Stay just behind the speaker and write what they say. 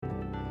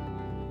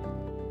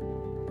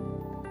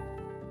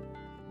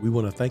We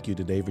want to thank you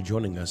today for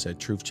joining us at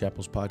Truth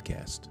Chapel's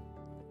podcast.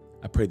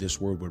 I pray this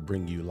word would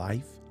bring you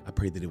life. I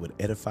pray that it would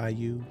edify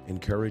you,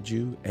 encourage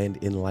you, and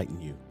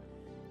enlighten you.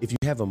 If you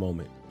have a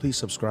moment, please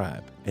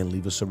subscribe and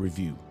leave us a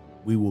review.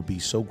 We will be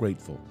so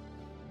grateful.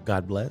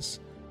 God bless,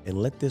 and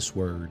let this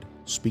word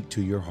speak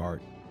to your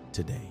heart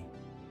today.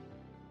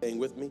 Staying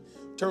with me,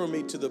 turn with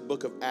me to the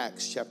book of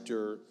Acts,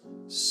 chapter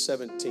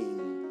 17.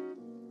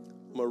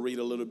 I'm going to read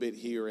a little bit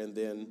here, and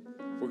then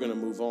we're going to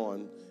move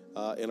on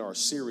in our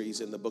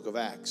series in the book of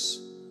Acts.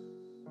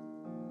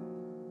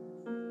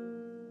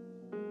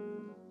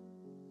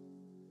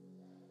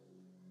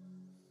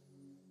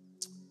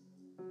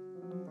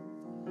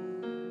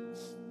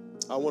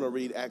 I want to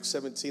read Acts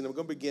 17. I'm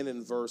going to begin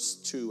in verse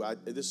 2.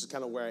 This is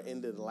kind of where I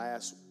ended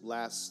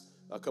last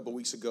a couple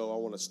weeks ago. I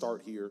want to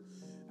start here.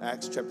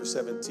 Acts chapter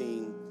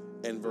 17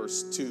 and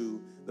verse 2.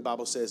 The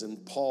Bible says,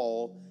 "And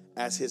Paul,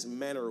 as his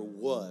manner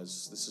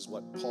was," this is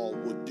what Paul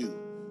would do.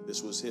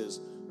 This was his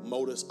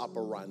modus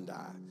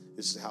operandi.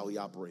 This is how he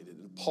operated.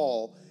 "And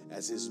Paul,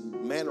 as his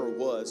manner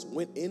was,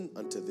 went in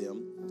unto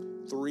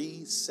them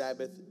 3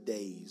 Sabbath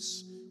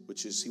days,"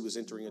 which is he was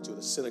entering into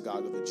the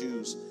synagogue of the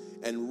Jews,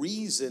 "and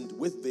reasoned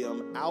with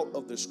them out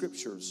of the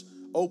scriptures,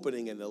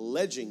 opening and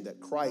alleging that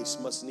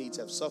Christ must needs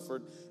have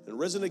suffered and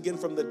risen again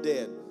from the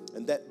dead,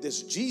 and that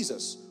this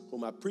Jesus,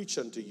 whom I preach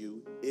unto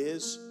you,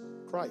 is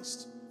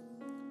Christ."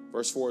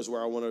 Verse 4 is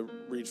where I want to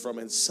read from.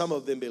 "And some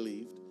of them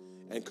believed,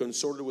 and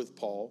consorted with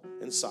Paul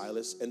and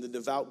Silas, and the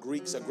devout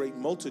Greeks a great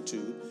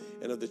multitude,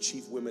 and of the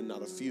chief women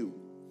not a few.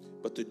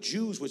 But the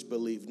Jews which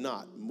believed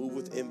not, moved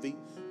with envy,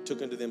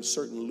 took unto them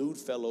certain lewd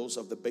fellows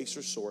of the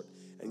baser sort,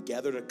 and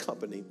gathered a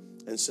company,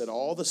 and set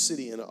all the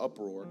city in an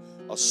uproar,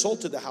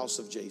 assaulted the house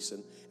of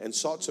Jason, and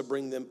sought to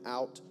bring them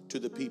out to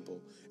the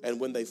people. And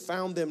when they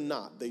found them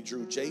not, they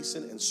drew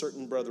Jason and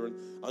certain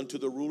brethren unto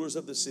the rulers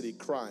of the city,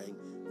 crying,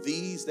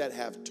 These that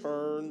have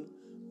turned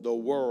the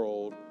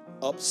world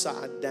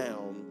upside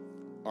down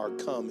are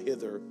come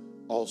hither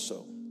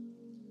also."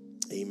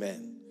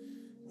 Amen.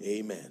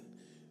 Amen.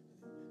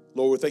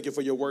 Lord, we thank you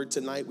for your word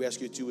tonight. We ask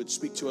you to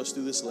speak to us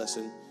through this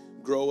lesson.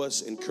 Grow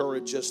us,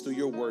 encourage us through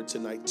your word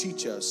tonight.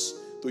 Teach us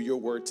through your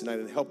word tonight,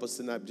 and help us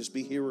tonight just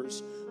be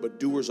hearers, but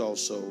doers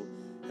also.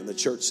 And the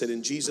church said,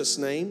 in Jesus'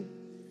 name,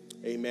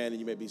 amen. And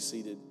you may be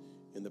seated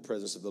in the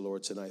presence of the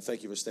Lord tonight.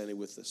 Thank you for standing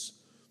with us.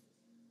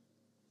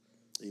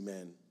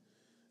 Amen.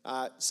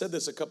 I said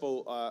this a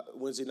couple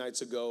Wednesday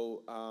nights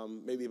ago,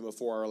 maybe even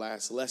before our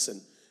last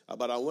lesson,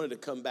 but I wanted to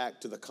come back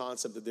to the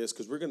concept of this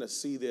because we're going to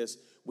see this.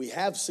 We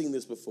have seen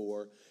this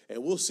before,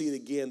 and we'll see it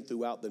again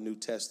throughout the New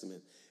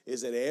Testament,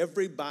 is that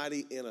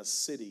everybody in a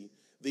city,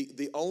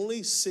 the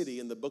only city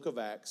in the book of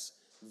Acts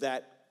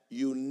that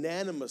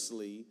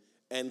unanimously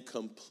and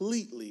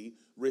completely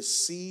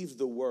received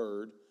the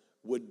word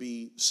would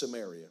be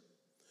Samaria.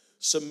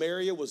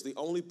 Samaria was the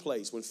only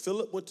place. When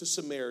Philip went to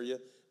Samaria,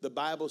 the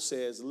Bible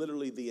says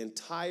literally the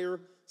entire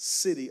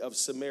city of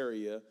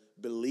Samaria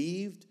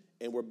believed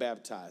and were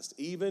baptized.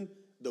 Even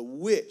the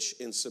witch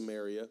in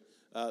Samaria,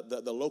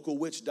 the local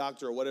witch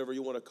doctor or whatever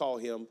you want to call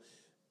him,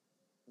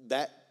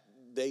 that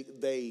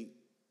they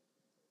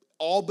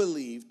all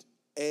believed,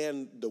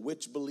 and the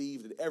witch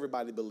believed, and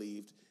everybody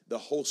believed. The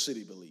whole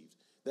city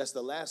believed. That's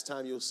the last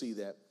time you'll see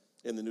that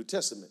in the New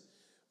Testament.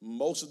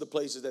 Most of the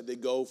places that they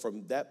go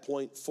from that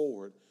point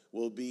forward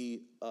will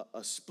be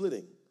a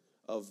splitting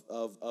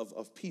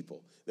of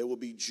people. There will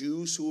be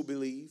Jews who will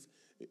believe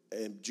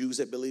and Jews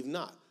that believe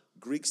not.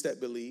 Greeks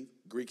that believe,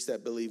 Greeks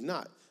that believe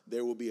not.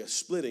 There will be a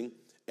splitting,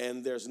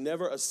 and there's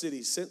never a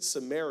city since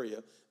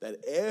Samaria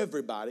that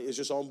everybody is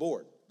just on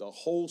board. The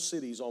whole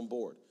city's on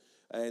board.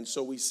 And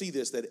so we see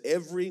this, that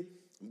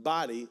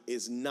everybody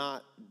is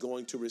not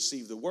going to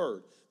receive the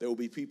word. There will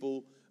be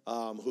people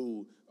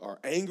who are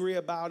angry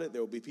about it.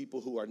 There will be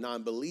people who are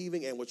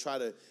non-believing and will try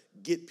to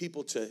get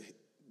people to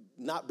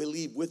not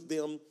believe with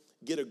them,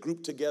 get a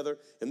group together.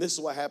 And this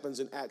is what happens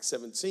in Acts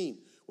 17.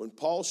 When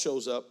Paul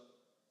shows up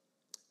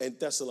in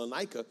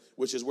Thessalonica,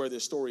 which is where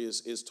this story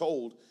is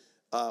told,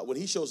 when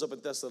he shows up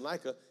in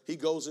Thessalonica, he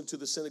goes into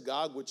the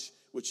synagogue,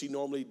 which he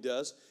normally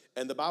does.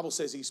 And the Bible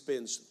says he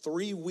spends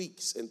 3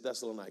 weeks in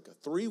Thessalonica.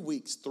 3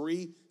 weeks,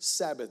 3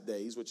 Sabbath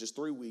days, which is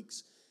 3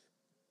 weeks,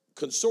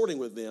 consorting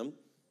with them,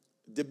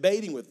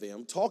 debating with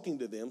them, talking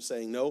to them,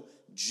 saying, no,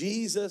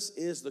 Jesus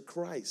is the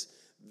Christ.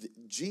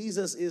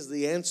 Jesus is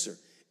the answer.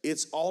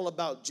 It's all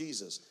about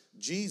Jesus.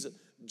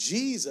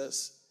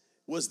 Jesus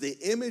was the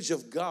image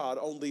of God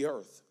on the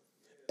earth.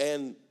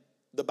 And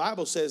the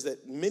Bible says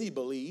that many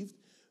believed,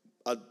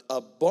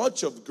 a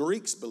bunch of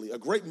Greeks believed, a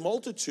great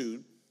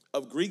multitude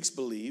of Greeks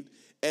believed,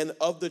 and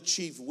of the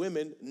chief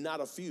women, not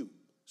a few.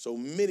 So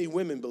many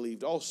women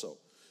believed also.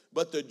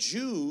 But the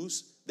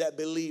Jews that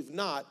believed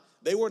not,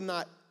 they were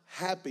not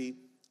happy.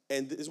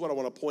 And this is what I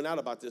want to point out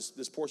about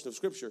this portion of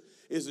Scripture,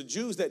 is the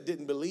Jews that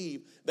didn't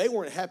believe, they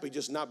weren't happy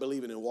just not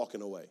believing and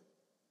walking away.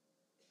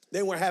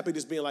 They weren't happy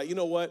just being like, you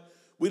know what,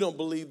 we don't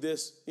believe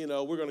this, we're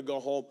going to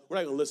go home. We're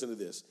not going to listen to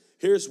this.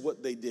 Here's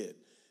what they did.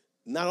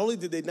 Not only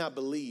did they not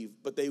believe,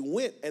 but they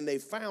went and they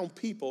found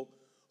people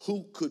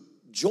who could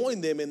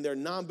join them in their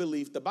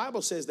non-belief, the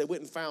Bible says they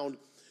went and found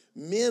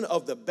men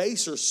of the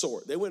baser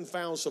sort. They went and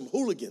found some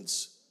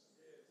hooligans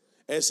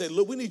and said,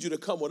 look, we need you to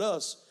come with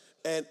us,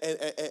 and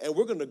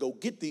we're going to go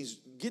get these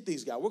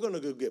guys. We're going to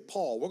go get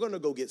Paul. We're going to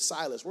go get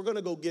Silas. We're going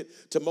to go get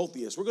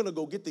Timotheus. We're going to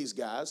go get these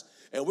guys,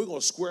 and we're going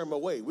to square them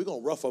away. We're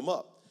going to rough them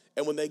up.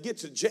 And when they get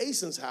to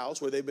Jason's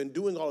house, where they've been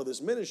doing all of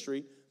this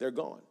ministry, they're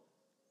gone.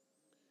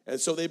 And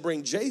so they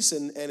bring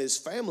Jason and his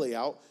family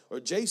out, or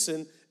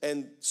Jason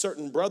and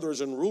certain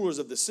brothers and rulers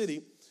of the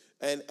city,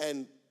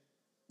 and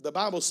the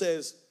Bible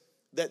says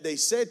that they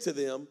said to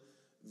them,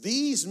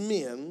 these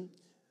men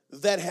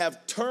that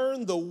have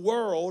turned the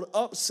world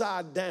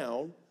upside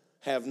down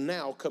have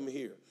now come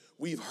here.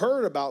 We've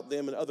heard about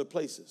them in other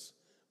places,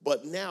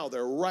 but now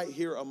they're right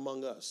here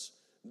among us.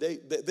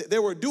 They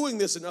were doing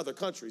this in other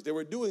countries. They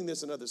were doing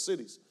this in other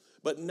cities,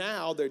 but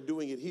now they're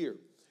doing it here.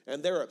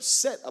 And they're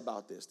upset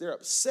about this. They're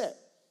upset.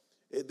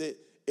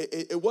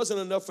 It wasn't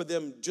enough for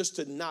them just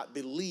to not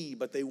believe,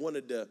 but they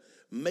wanted to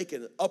make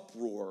an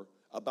uproar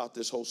about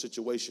this whole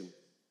situation.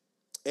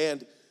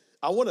 And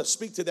I want to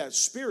speak to that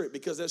spirit,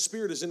 because that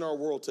spirit is in our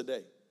world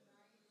today.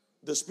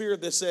 The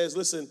spirit that says,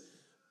 listen,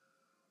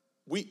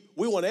 we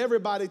want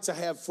everybody to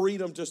have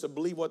freedom just to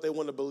believe what they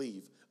want to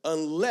believe,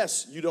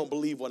 unless you don't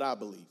believe what I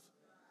believe.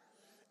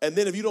 And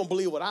then if you don't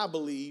believe what I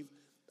believe,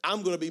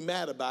 I'm going to be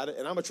mad about it,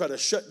 and I'm going to try to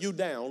shut you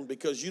down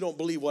because you don't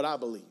believe what I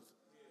believe.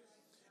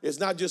 It's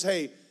not just,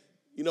 hey,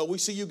 we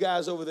see you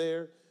guys over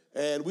there,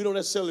 and we don't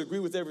necessarily agree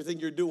with everything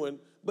you're doing,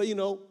 but,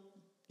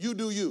 you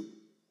do you.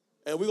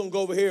 And we're going to go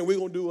over here, and we're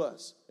going to do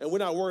us. And we're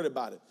not worried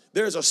about it.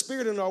 There's a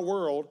spirit in our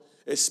world,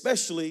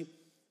 especially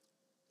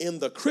in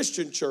the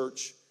Christian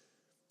church,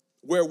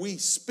 where we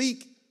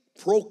speak,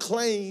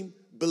 proclaim,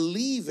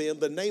 believe in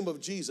the name of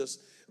Jesus.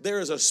 There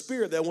is a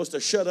spirit that wants to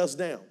shut us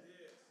down.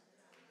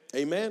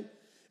 Amen?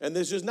 And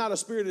there's just not a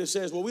spirit that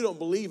says, well, we don't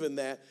believe in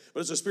that.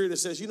 But it's a spirit that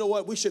says, you know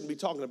what? We shouldn't be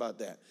talking about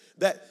that.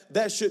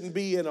 That shouldn't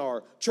be in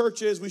our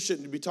churches. We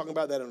shouldn't be talking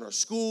about that in our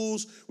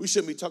schools. We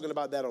shouldn't be talking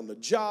about that on the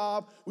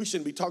job. We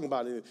shouldn't be talking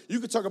about it.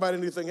 You could talk about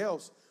anything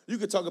else. You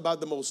could talk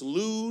about the most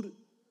lewd,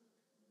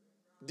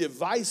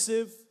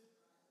 divisive,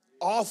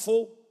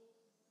 awful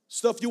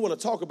stuff you want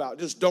to talk about.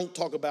 Just don't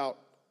talk about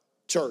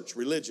church,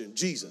 religion,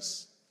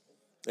 Jesus.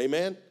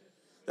 Amen?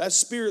 That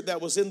spirit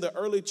that was in the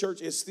early church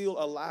is still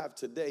alive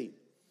today.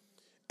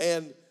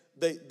 And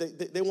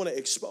they want to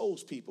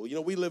expose people.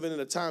 We live in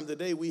a time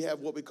today, we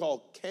have what we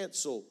call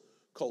cancel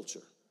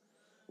culture,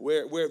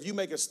 where if you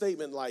make a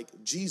statement like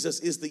Jesus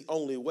is the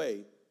only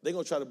way, they're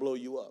going to try to blow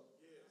you up.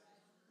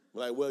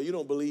 Like, well, you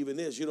don't believe in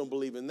this, you don't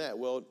believe in that.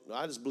 Well,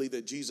 I just believe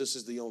that Jesus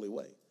is the only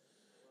way.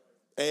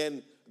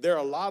 And there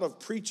are a lot of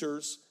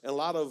preachers and a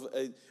lot of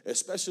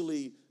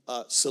especially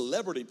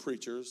celebrity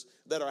preachers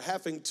that are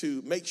having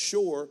to make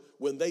sure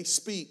when they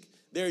speak,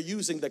 they're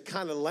using the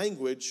kind of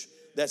language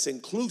that's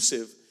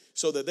inclusive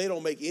so that they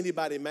don't make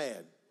anybody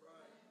mad.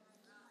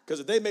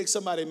 Because if they make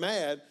somebody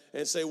mad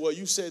and say, well,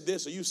 you said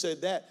this or you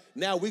said that,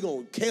 now we're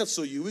going to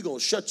cancel you. We're going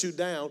to shut you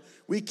down.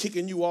 We're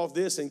kicking you off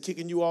this and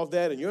kicking you off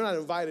that, and you're not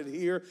invited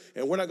here,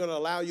 and we're not going to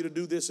allow you to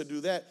do this or do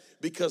that,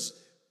 because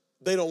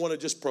they don't want to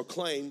just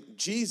proclaim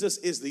Jesus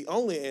is the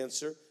only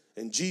answer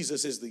and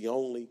Jesus is the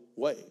only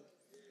way.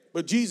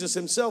 But Jesus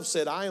himself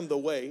said, I am the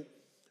way,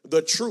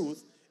 the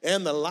truth,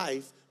 and the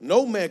life.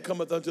 No man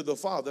cometh unto the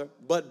Father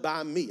but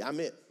by me. I'm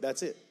it.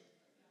 That's it.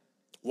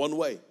 One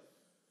way.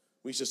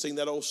 We should sing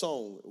that old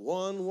song.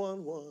 One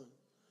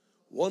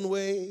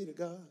way to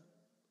God.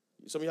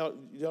 Some of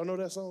y'all know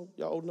that song?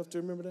 Y'all old enough to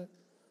remember that?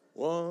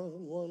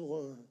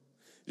 One.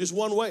 Just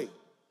one way.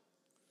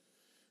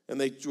 And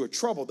they were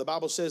troubled. The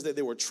Bible says that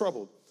they were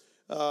troubled.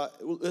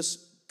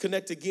 Let's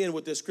connect again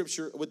with this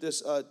scripture, with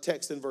this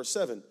text in verse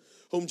 7.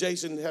 Whom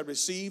Jason had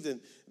received, and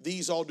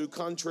these all do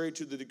contrary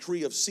to the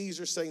decree of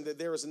Caesar, saying that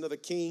there is another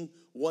king,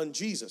 one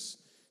Jesus.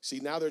 See,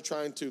 now they're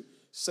trying to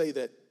say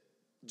that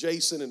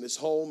Jason and his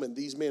home and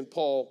these men,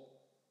 Paul,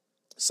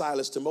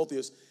 Silas,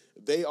 Timotheus,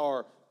 they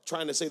are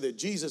trying to say that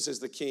Jesus is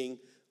the king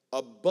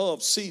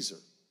above Caesar.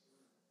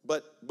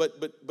 But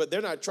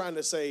they're not trying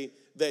to say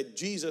that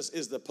Jesus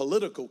is the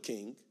political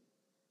king.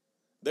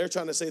 They're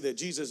trying to say that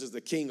Jesus is the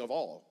king of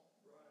all.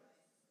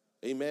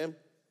 Amen.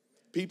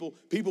 People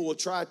will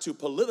try to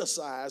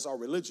politicize our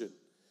religion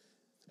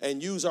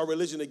and use our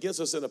religion against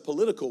us in a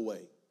political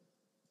way.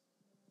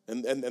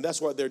 And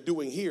that's what they're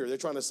doing here. They're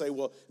trying to say,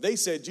 well, they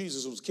said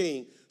Jesus was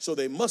king, so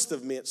they must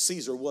have meant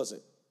Caesar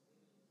wasn't.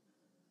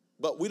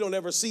 But we don't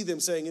ever see them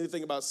saying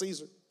anything about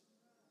Caesar.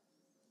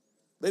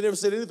 They never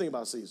said anything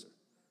about Caesar.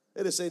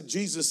 They just said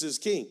Jesus is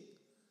king.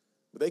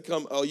 But they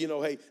come,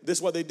 hey, this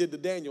is what they did to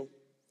Daniel.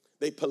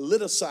 They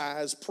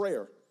politicized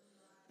prayer.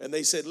 And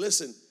they said,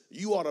 listen,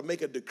 you ought to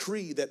make a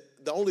decree that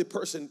the only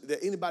person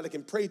that anybody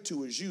can pray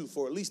to is you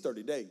for at least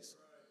 30 days.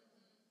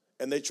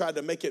 And they tried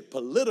to make it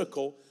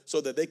political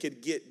so that they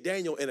could get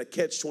Daniel in a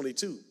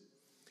catch-22.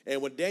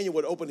 And when Daniel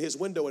would open his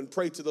window and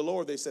pray to the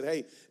Lord, they said,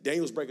 hey,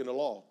 Daniel's breaking the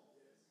law.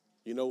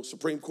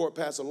 Supreme Court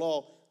passed a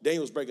law,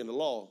 Daniel's breaking the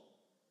law.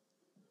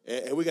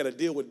 And we got to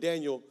deal with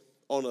Daniel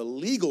on a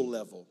legal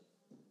level.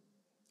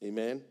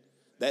 Amen.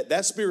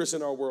 That spirit's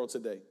in our world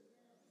today.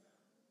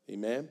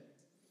 Amen.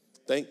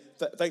 Thank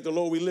the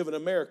Lord we live in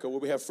America where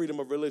we have freedom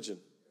of religion.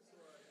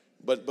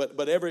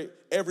 But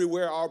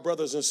everywhere our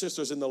brothers and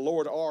sisters in the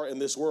Lord are in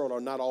this world are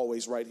not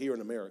always right here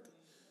in America.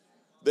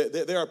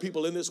 There are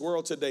people in this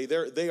world today,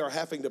 they are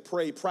having to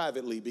pray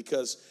privately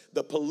because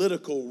the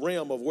political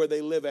realm of where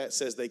they live at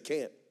says they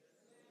can't.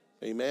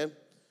 Amen.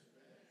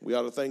 We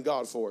ought to thank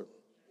God for it.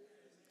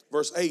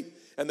 Verse 8,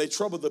 and they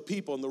troubled the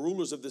people and the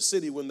rulers of the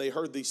city when they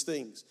heard these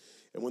things.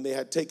 And when they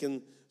had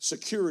taken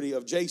security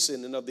of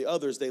Jason and of the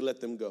others, they let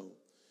them go.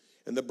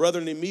 And the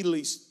brethren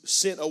immediately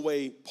sent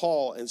away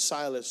Paul and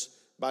Silas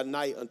by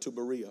night unto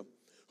Berea,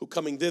 who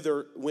coming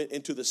thither went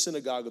into the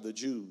synagogue of the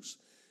Jews.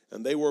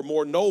 And they were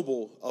more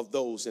noble of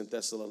those in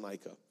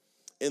Thessalonica,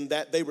 in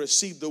that they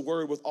received the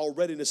word with all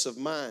readiness of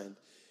mind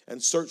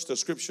and searched the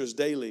scriptures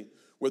daily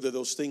whether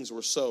those things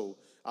were so.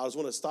 I just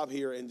want to stop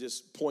here and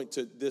just point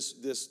to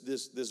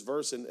this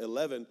verse in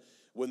 11.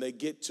 When they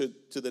get to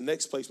the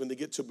next place, when they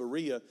get to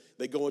Berea,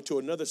 they go into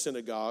another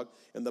synagogue.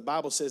 And the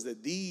Bible says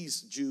that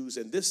these Jews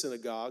in this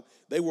synagogue,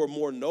 they were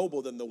more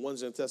noble than the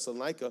ones in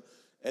Thessalonica,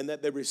 and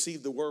that they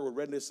received the word with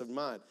readiness of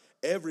mind.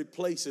 Every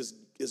place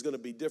is going to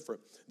be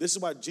different. This is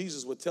why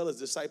Jesus would tell his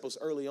disciples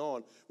early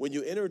on, when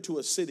you enter into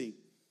a city,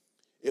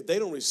 if they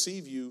don't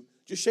receive you,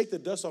 just shake the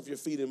dust off your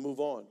feet and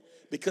move on,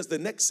 because the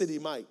next city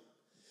might.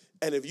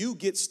 And if you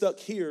get stuck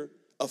here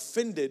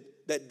offended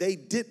that they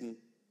didn't,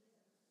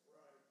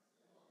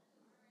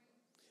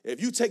 if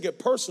you take it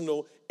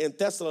personal in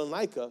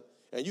Thessalonica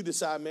and you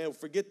decide, man,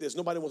 forget this,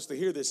 nobody wants to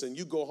hear this, and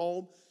you go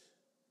home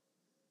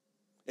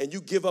and you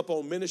give up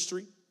on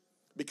ministry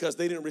because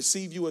they didn't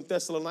receive you in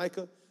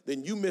Thessalonica,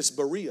 then you miss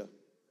Berea,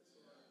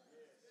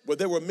 where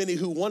there were many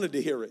who wanted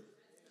to hear it.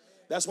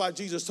 That's why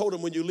Jesus told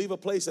them, when you leave a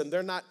place and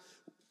they're not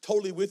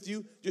totally with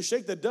you, just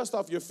shake the dust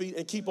off your feet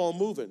and keep on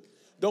moving.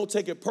 Don't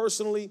take it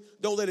personally.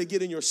 Don't let it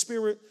get in your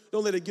spirit.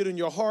 Don't let it get in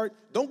your heart.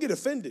 Don't get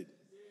offended.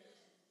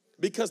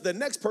 Because the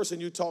next person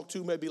you talk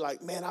to may be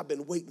like, man, I've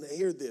been waiting to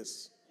hear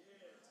this.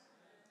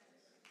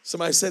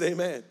 Somebody said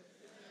amen.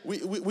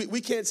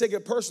 We can't take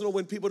it personal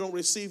when people don't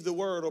receive the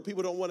word, or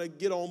people don't want to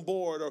get on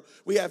board, or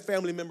we have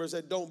family members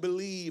that don't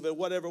believe, and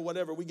whatever.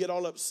 We get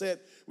all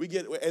upset.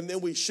 And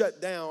then we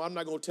shut down. I'm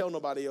not going to tell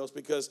nobody else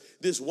because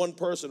this one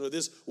person or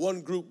this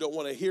one group don't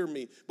want to hear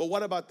me. But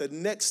what about the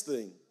next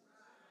thing?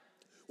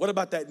 What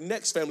about that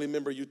next family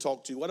member you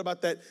talk to? What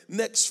about that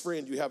next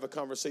friend you have a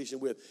conversation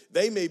with?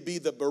 They may be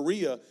the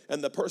Berea,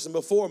 and the person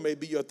before may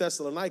be your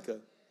Thessalonica.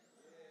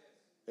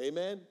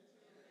 Amen?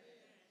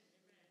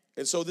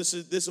 And so this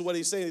is what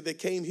he's saying. They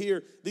came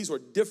here. These were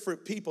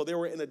different people. They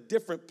were in a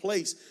different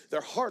place.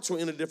 Their hearts were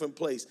in a different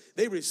place.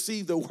 They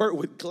received the word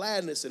with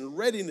gladness and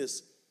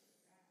readiness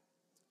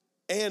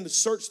and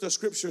searched the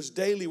scriptures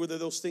daily whether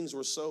those things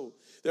were so.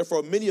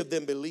 Therefore, many of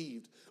them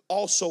believed.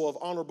 Also of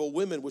honorable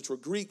women, which were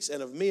Greeks,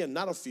 and of men,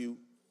 not a few.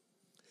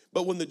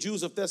 But when the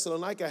Jews of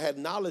Thessalonica had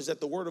knowledge that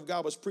the word of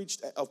God was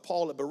preached of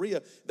Paul at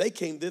Berea, they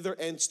came thither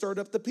and stirred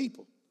up the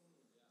people.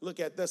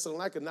 Look at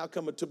Thessalonica now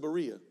coming to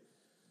Berea.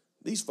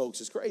 These folks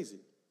is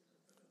crazy.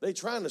 They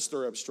trying to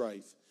stir up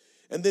strife.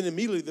 And then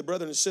immediately the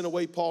brethren sent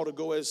away Paul to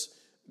go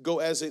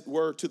as it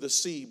were to the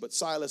sea, but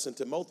Silas and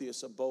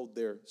Timotheus abode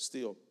there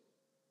still.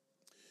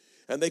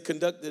 And they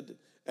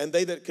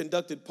that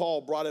conducted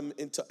Paul brought him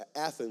into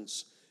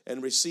Athens,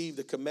 and received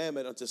the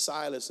commandment unto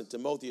Silas and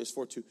Timotheus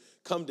for to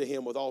come to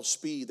him with all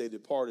speed. They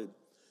departed.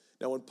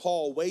 Now when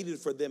Paul waited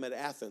for them at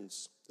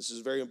Athens, this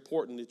is very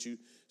important that you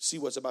see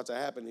what's about to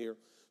happen here.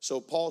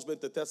 So Paul's been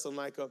to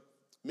Thessalonica.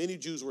 Many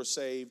Jews were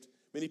saved.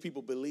 Many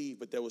people believed,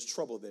 but there was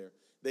trouble there.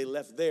 They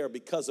left there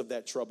because of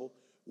that trouble,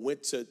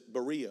 went to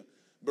Berea.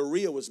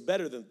 Berea was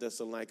better than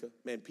Thessalonica.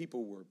 Man,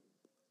 people were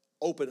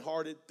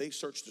open-hearted. They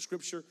searched the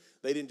scripture.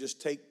 They didn't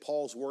just take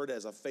Paul's word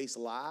as a face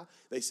lie.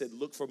 They said,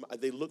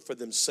 they looked for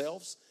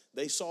themselves.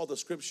 They saw the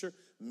scripture.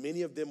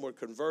 Many of them were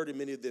converted.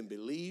 Many of them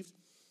believed.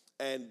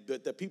 And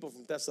the people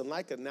from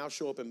Thessalonica now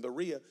show up in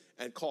Berea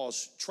and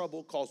cause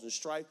trouble, causing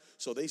strife.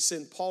 So they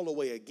send Paul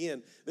away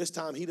again. This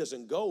time he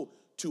doesn't go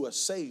to a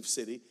saved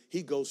city.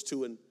 He goes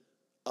to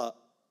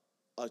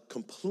a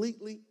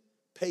completely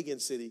pagan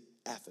city,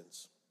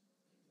 Athens,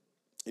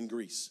 in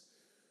Greece.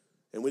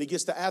 And when he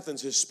gets to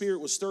Athens, his spirit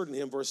was stirred in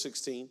him, verse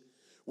 16,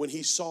 when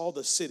he saw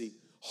the city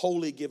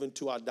wholly given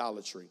to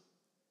idolatry.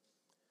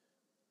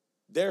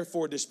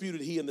 Therefore disputed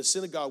he in the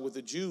synagogue with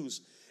the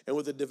Jews and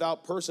with the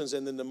devout persons,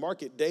 and in the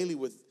market daily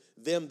with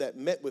them that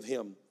met with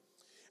him.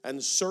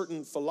 And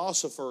certain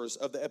philosophers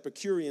of the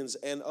Epicureans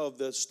and of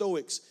the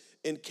Stoics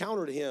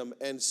encountered him,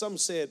 and some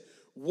said,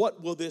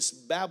 what will this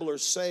babbler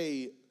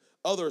say?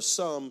 Others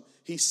some,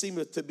 he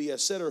seemeth to be a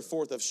setter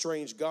forth of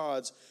strange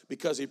gods,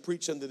 because he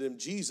preached unto them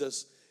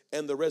Jesus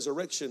and the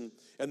resurrection.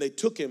 And they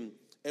took him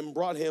and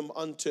brought him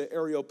unto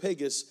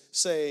Areopagus,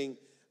 saying,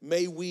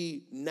 may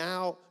we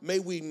know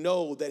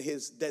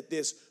that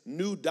this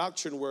new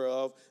doctrine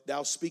whereof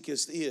thou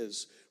speakest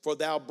is. For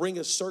thou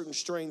bringest certain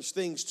strange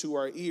things to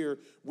our ear.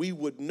 We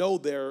would know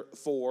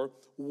therefore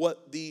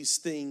what these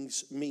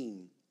things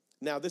mean.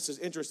 Now this is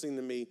interesting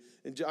to me,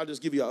 and I'll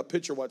just give you a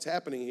picture of what's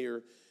happening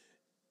here.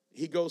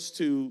 he goes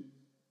to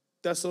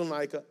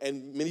Thessalonica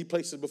and many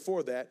places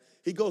before that.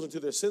 He goes into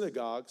their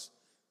synagogues.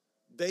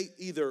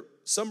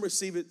 Some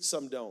receive it,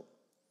 some don't.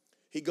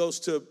 He goes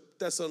to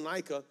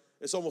Thessalonica,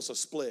 it's almost a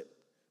split.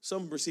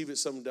 Some receive it,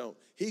 some don't.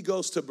 He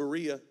goes to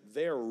Berea,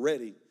 they're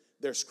ready.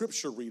 They're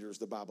scripture readers,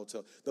 the Bible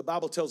tells. The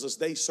Bible tells us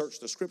they search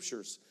the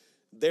scriptures.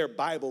 They're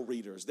Bible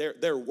readers.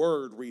 They're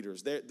word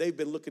readers. They've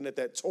been looking at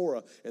that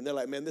Torah, and they're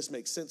like, man, this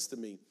makes sense to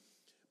me.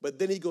 But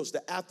then he goes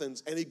to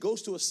Athens, and he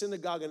goes to a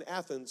synagogue in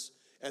Athens,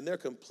 and they're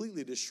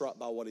completely distraught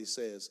by what he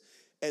says.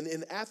 And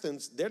in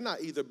Athens, they're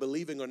not either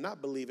believing or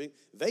not believing.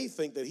 They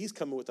think that he's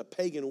coming with a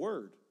pagan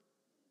word.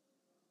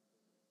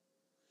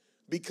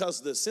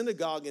 Because the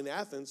synagogue in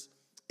Athens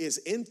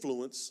is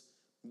influenced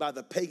by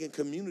the pagan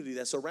community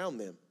that's around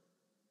them.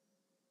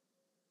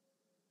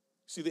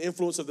 See the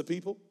influence of the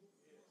people?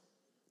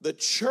 The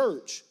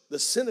church, the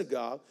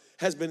synagogue,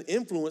 has been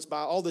influenced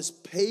by all this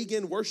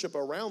pagan worship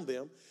around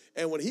them.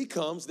 And when he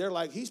comes, they're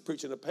like, he's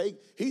preaching a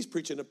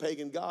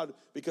pagan God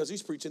because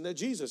he's preaching that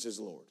Jesus is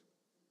Lord.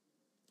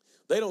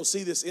 They don't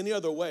see this any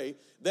other way.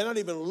 They're not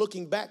even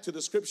looking back to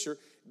the scripture.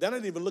 They're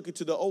not even looking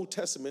to the Old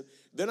Testament.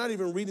 They're not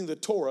even reading the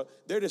Torah.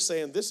 They're just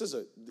saying,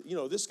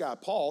 this guy,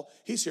 Paul,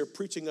 he's here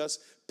preaching us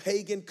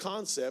pagan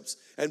concepts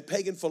and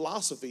pagan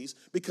philosophies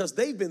because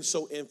they've been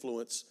so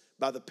influenced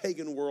by the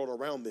pagan world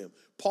around them.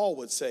 Paul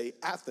would say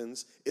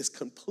Athens is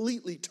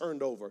completely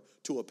turned over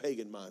to a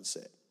pagan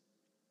mindset.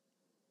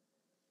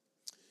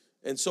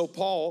 And so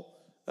Paul,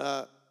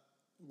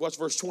 watch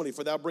verse 20.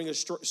 For thou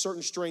bringest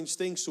certain strange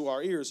things to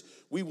our ears.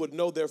 We would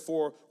know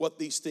therefore what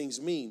these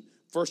things mean.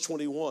 Verse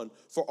 21.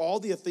 For all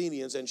the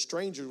Athenians and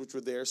strangers which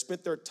were there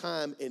spent their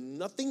time in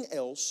nothing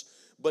else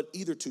but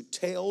either to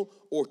tell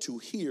or to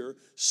hear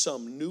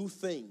some new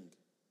thing.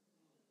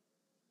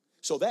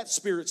 So that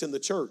spirit's in the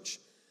church.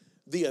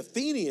 The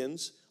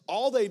Athenians,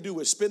 all they do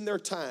is spend their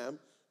time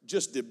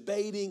just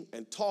debating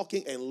and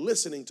talking and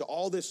listening to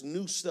all this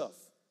new stuff.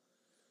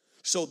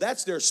 So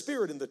that's their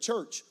spirit in the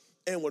church.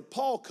 And when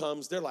Paul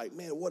comes, they're like,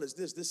 man, what is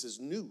this? This is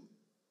new.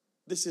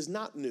 This is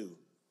not new.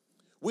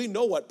 We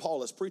know what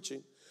Paul is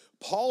preaching.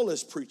 Paul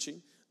is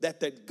preaching that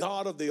the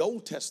God of the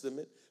Old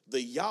Testament,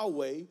 the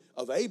Yahweh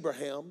of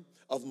Abraham,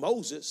 of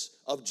Moses,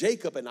 of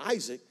Jacob and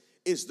Isaac,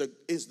 is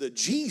the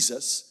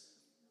Jesus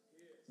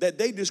that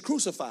they just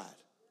crucified.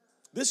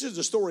 This is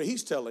the story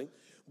he's telling.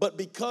 But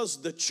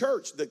because the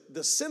church,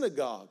 the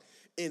synagogue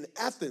in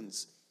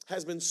Athens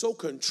has been so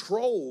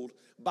controlled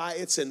by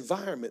its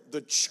environment, the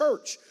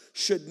church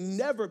should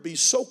never be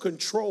so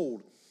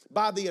controlled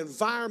by the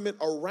environment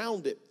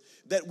around it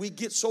that we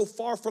get so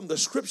far from the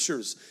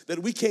scriptures that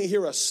we can't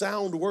hear a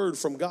sound word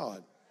from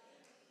God.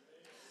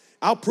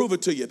 I'll prove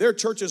it to you. There are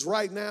churches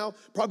right now,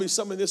 probably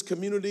some in this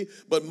community,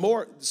 but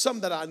some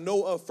that I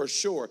know of for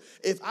sure.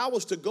 If I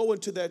was to go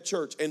into that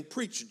church and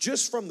preach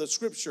just from the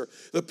scripture,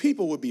 the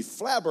people would be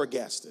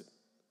flabbergasted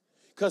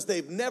because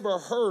they've never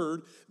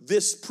heard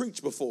this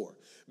preached before.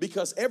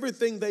 Because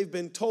everything they've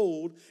been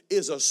told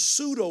is a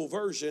pseudo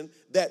version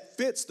that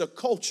fits the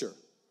culture.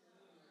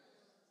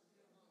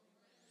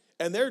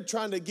 And they're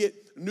trying to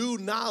get new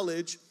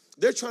knowledge.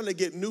 They're trying to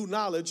get new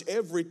knowledge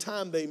every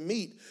time they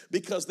meet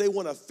because they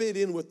want to fit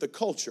in with the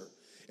culture.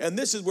 And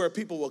this is where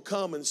people will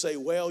come and say,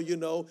 well,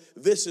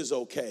 this is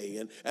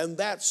okay and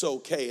that's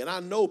okay. And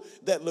I know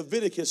that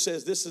Leviticus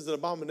says this is an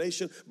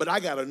abomination, but I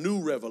got a new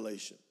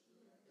revelation.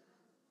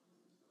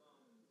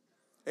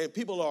 And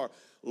people are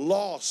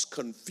lost,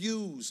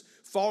 confused,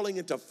 falling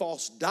into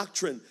false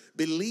doctrine,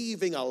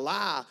 believing a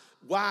lie.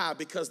 Why?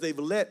 Because they've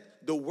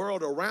let the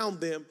world around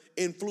them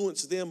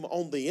influence them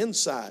on the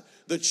inside.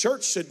 The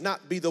church should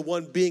not be the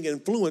one being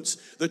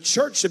influenced. The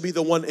church should be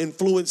the one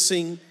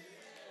influencing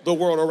the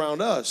world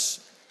around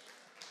us.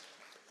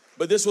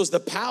 But this was the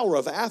power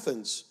of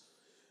Athens.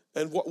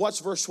 And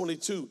watch verse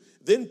 22.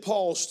 Then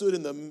Paul stood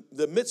in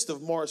the midst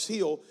of Mars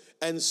Hill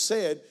and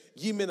said,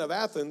 ye men of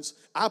Athens,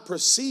 I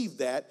perceive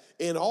that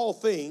in all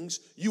things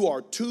you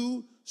are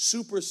too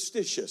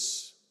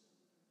superstitious.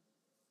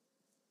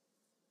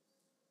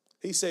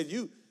 He said,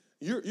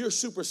 you're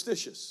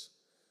superstitious.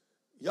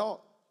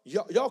 Y'all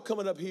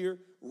coming up here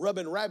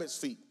rubbing rabbit's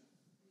feet.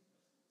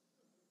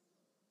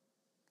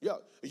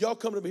 Y'all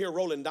coming up here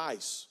rolling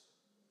dice.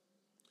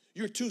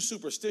 You're too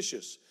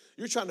superstitious.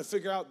 You're trying to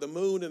figure out the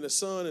moon and the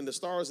sun and the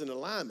stars in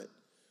alignment.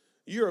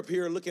 You're up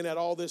here looking at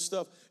all this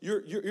stuff.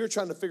 You're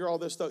trying to figure all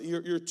this stuff.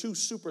 You're too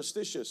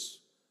superstitious.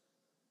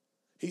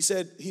 He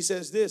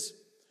says this,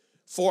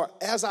 for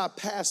as I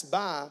passed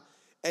by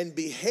and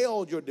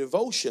beheld your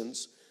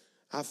devotions,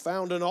 I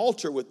found an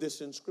altar with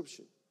this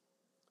inscription.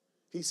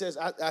 He says,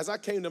 as I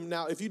came to him,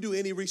 now, if you do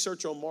any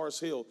research on Mars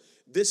Hill,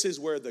 this is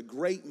where the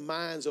great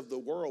minds of the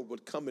world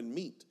would come and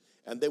meet,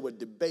 and they would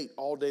debate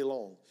all day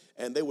long,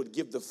 and they would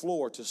give the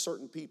floor to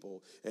certain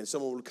people, and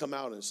someone would come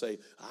out and say,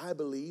 I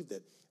believe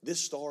that this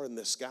star in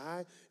the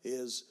sky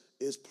is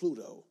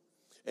Pluto.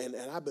 And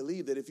I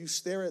believe that if you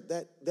stare at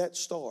that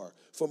star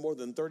for more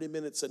than 30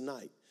 minutes a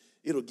night,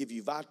 it'll give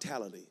you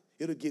vitality.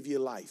 It'll give you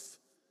life.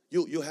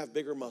 You'll have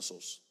bigger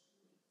muscles.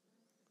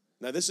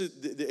 Now, this is,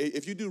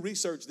 if you do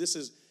research,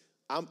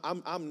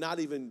 I'm not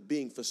even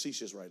being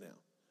facetious right now.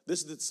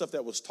 This is the stuff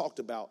that was talked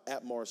about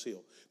at Mars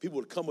Hill. People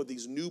would come with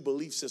these new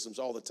belief systems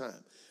all the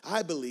time.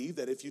 I believe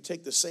that if you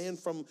take the sand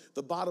from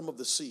the bottom of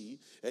the sea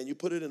and you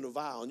put it in a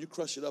vial and you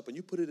crush it up and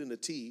you put it in a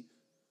tea,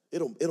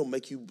 it'll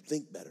make you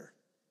think better.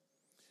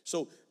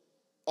 So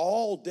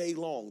all day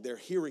long they're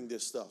hearing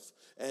this stuff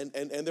and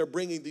they're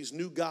bringing these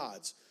new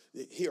gods.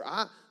 Here,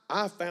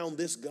 I found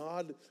this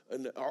god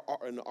in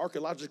an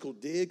archaeological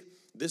dig.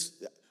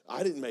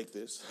 I didn't make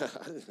this.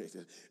 I didn't make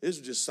this. This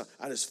was just,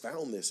 I just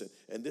found this.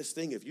 And this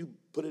thing, if you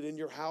put it in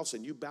your house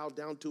and you bow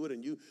down to it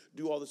and you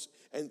do all this,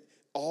 and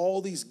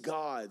all these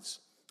gods,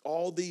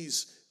 all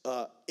these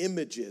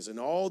images and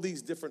all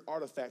these different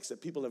artifacts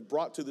that people have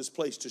brought to this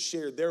place to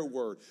share their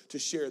word, to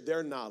share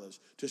their knowledge,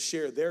 to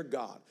share their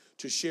God,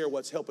 to share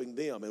what's helping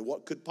them and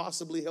what could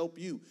possibly help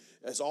you.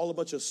 It's all a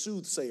bunch of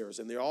soothsayers,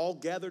 and they're all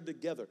gathered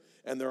together,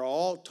 and they're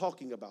all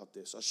talking about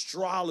this.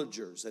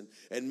 Astrologers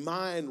and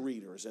mind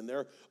readers, and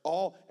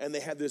they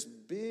have this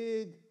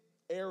big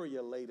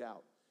area laid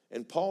out.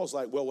 And Paul's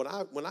like, well,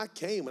 when I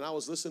came and I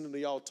was listening to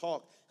y'all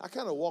talk, I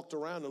kind of walked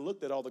around and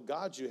looked at all the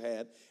gods you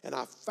had, and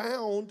I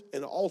found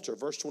an altar,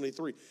 verse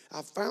 23.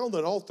 I found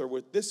an altar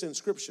with this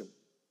inscription: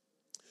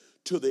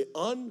 to the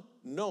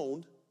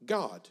unknown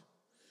God,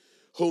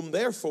 whom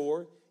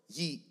therefore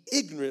ye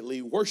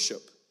ignorantly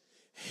worship,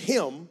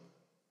 him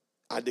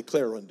I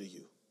declare unto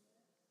you.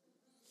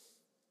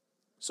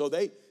 So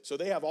they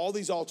have all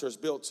these altars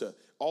built to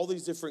all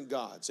these different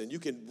gods, and you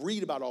can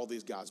read about all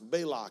these gods,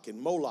 Balak and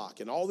Moloch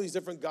and all these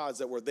different gods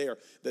that were there,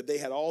 that they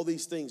had all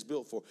these things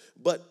built for.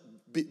 But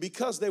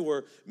because they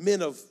were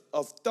men of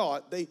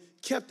thought, they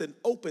kept an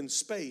open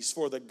space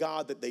for the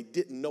God that they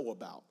didn't know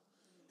about.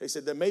 They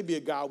said, there may be a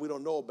God we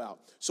don't know about.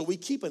 So we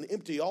keep an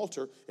empty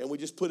altar and we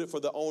just put it for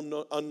the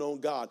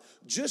unknown God.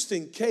 Just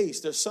in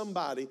case there's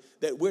somebody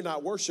that we're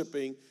not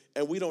worshiping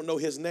and we don't know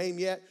his name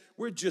yet,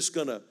 we're just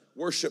going to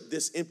worship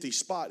this empty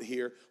spot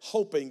here,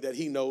 hoping that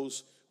he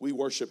knows we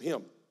worship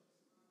him.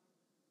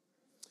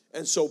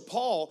 And so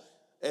Paul,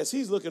 as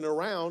he's looking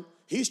around,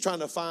 he's trying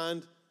to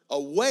find a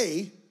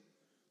way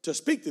to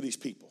speak to these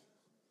people.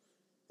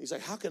 He's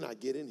like, how can I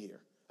get in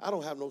here? I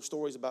don't have no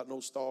stories about no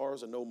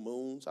stars and no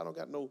moons. I don't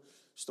got no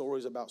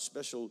stories about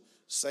special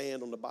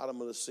sand on the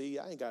bottom of the sea.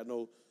 I ain't got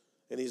no.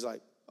 And he's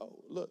like, oh,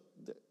 look,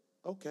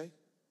 okay.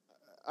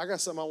 I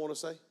got something I want to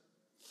say.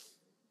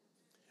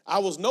 I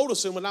was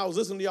noticing when I was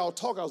listening to y'all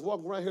talk, I was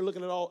walking around here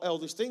looking at all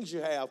these things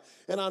you have,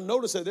 and I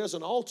noticed that there's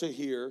an altar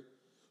here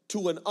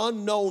to an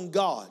unknown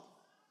God.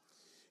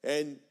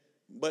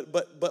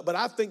 But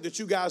I think that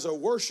you guys are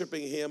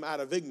worshiping him out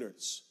of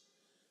ignorance.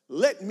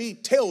 Let me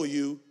tell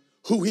you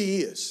who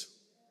he is.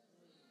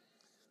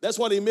 That's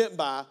what he meant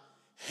by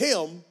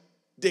him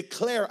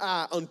declare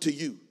I unto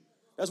you.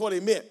 That's what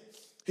he meant.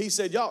 He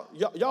said,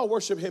 y'all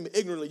worship him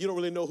ignorantly. You don't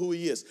really know who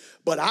he is.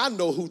 But I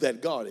know who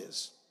that God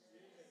is.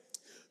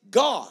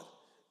 God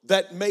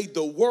that made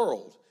the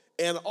world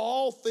and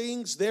all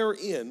things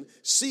therein,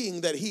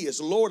 seeing that he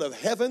is Lord of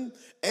heaven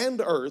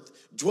and earth,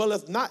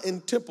 dwelleth not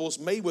in temples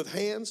made with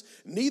hands,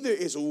 neither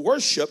is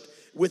worshipped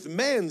with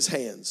man's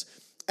hands,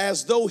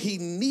 as though he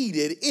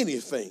needed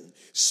anything,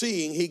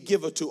 seeing he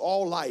giveth to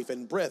all life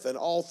and breath and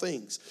all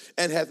things,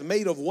 and hath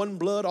made of one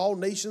blood all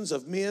nations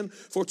of men,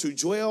 for to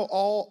dwell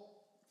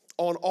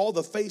on all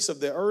the face of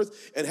the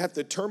earth, and hath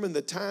determined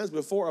the times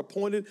before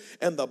appointed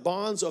and the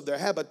bonds of their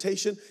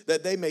habitation,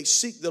 that they may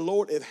seek the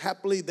Lord, if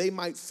haply they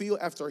might feel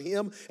after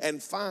him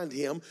and find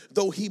him,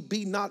 though he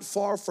be not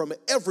far from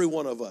every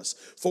one of us.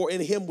 For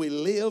in him we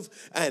live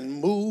and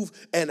move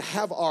and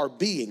have our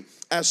being,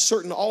 as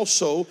certain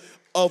also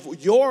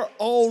of your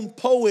own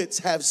poets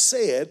have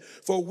said,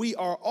 for we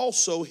are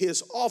also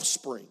his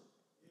offspring.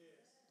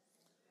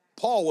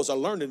 Paul was a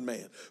learned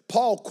man.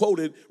 Paul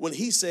quoted when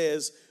he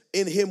says,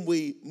 in him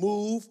we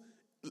move,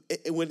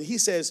 when he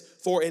says,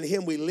 for in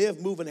him we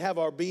live, move, and have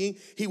our being,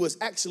 he was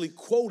actually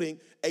quoting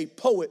a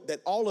poet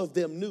that all of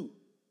them knew.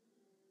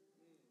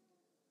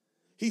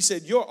 He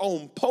said, your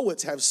own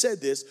poets have said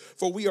this,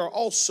 for we are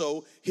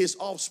also his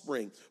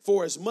offspring.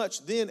 For as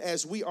much then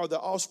as we are the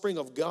offspring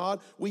of God,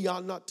 we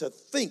ought not to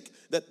think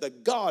that the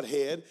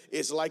Godhead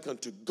is like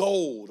unto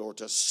gold or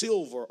to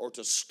silver or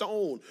to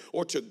stone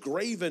or to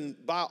graven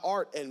by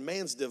art and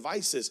man's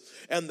devices.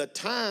 And the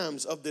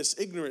times of this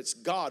ignorance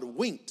God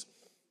winked.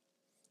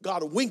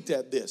 God winked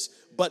at this,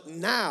 but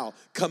now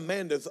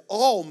commandeth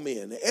all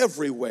men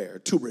everywhere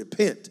to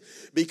repent,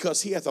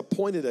 because he hath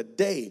appointed a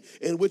day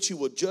in which he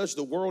will judge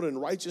the world in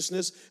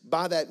righteousness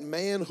by that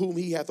man whom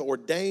he hath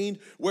ordained,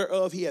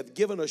 whereof he hath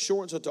given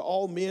assurance unto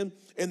all men,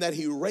 in that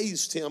he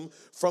raised him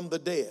from the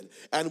dead.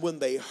 And when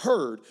they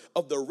heard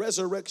of the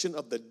resurrection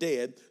of the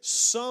dead,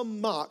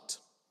 some mocked,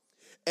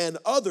 and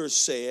others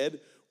said,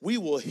 we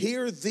will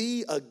hear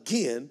thee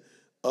again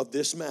of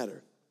this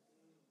matter.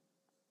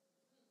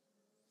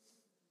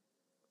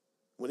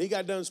 When he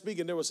got done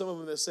speaking, there were some of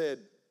them that said,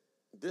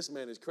 this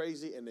man is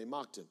crazy, and they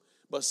mocked him.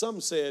 But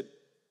some said,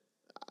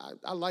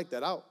 I like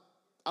that.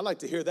 I'd like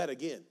to hear that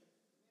again.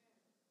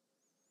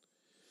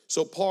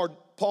 So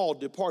Paul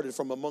departed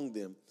from among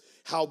them.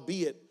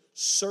 Howbeit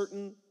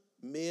certain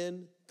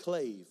men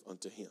clave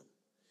unto him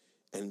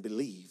and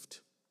believed.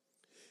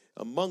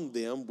 Among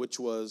them, which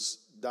was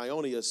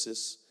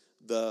Dionysius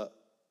the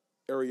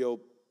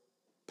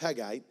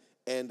Areopagite,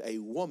 and a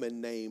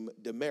woman named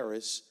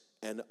Damaris,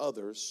 and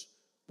others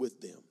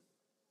with them.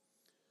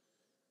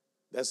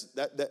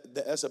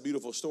 That's a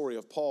beautiful story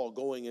of Paul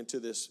going into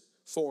this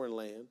foreign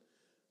land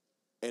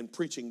and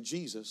preaching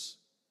Jesus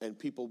and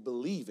people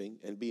believing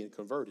and being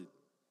converted.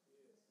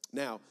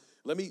 Now,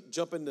 let me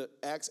jump into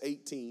Acts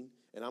 18,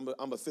 and I'm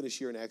going to finish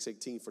here in Acts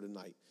 18 for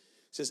tonight.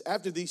 It says,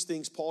 after these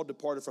things, Paul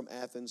departed from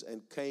Athens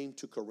and came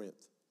to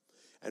Corinth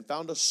and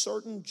found a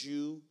certain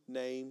Jew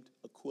named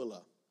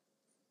Aquila,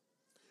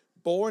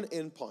 born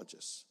in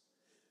Pontus,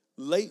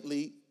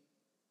 lately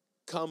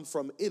come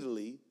from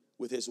Italy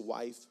with his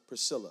wife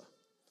Priscilla,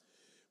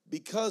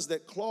 because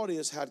that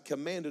Claudius had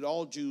commanded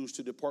all Jews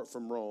to depart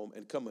from Rome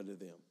and come unto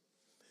them.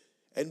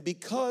 And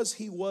because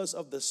he was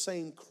of the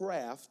same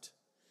craft,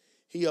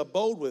 he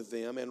abode with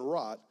them and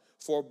wrought,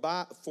 for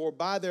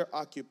by their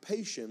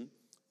occupation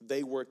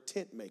they were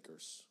tent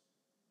makers.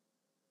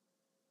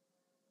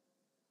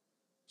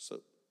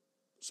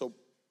 So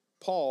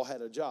Paul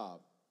had a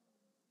job.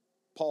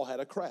 Paul had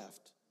a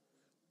craft.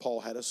 Paul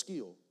had a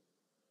skill.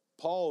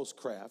 Paul's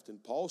craft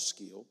and Paul's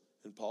skill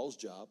and Paul's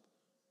job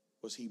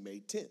was he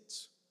made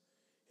tents.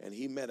 And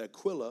he met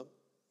Aquila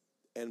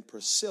and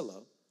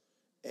Priscilla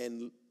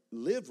and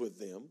lived with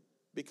them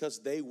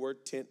because they were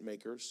tent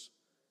makers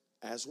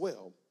as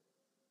well.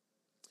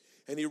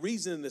 And he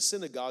reasoned in the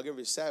synagogue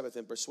every Sabbath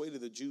and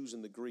persuaded the Jews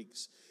and the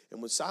Greeks.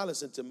 And when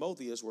Silas and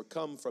Timotheus were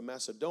come from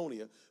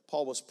Macedonia,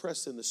 Paul was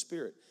pressed in the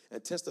spirit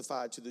and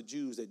testified to the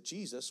Jews that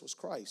Jesus was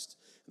Christ.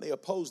 And they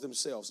opposed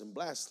themselves and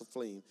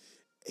blasphemed.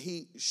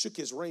 He shook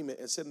his raiment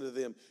and said unto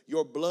them,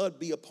 your blood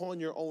be upon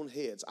your own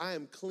heads. I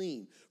am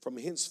clean. From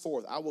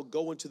henceforth I will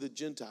go into the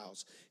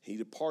Gentiles. He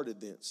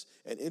departed thence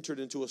and entered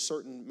into a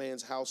certain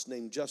man's house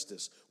named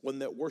Justus, one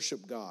that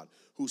worshiped God,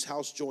 whose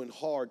house joined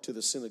hard to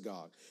the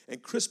synagogue.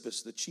 And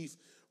Crispus, the chief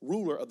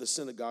ruler of the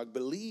synagogue,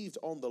 believed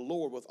on the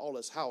Lord with all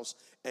his house,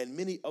 and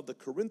many of the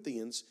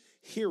Corinthians,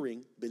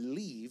 hearing,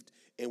 believed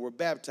and were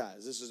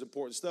baptized. This is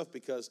important stuff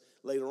because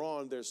later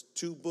on there's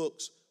two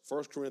books,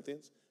 1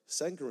 Corinthians,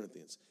 2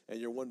 Corinthians.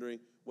 And you're wondering,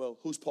 well,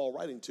 who's Paul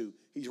writing to?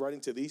 He's writing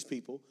to these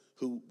people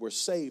who were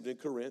saved in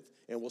Corinth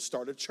and will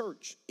start a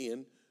church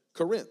in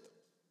Corinth.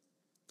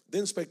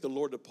 Then spake the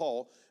Lord to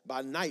Paul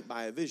by night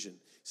by a vision.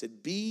 He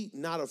said, be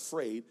not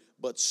afraid,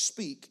 but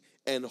speak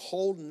and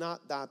hold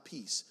not thy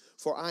peace.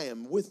 For I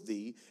am with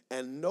thee,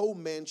 and no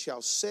man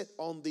shall set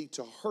on thee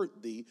to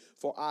hurt thee,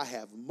 for I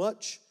have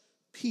much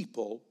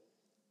people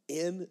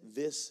in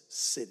this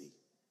city.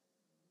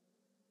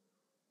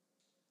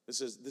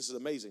 This is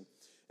amazing.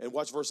 And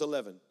watch verse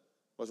 11.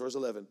 Watch verse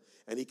 11.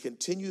 And he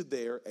continued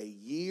there a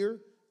year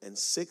and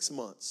 6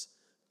 months,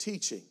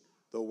 teaching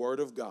the word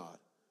of God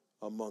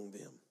among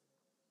them.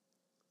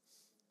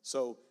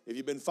 So if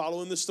you've been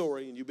following the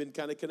story and you've been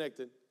kind of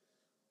connected,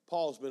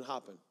 Paul's been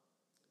hopping.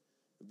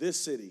 This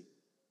city,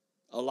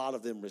 a lot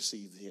of them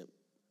received him.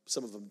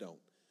 Some of them don't.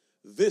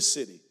 This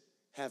city,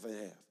 half and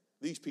half.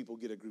 These people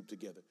get a group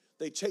together.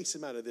 They chase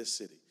him out of this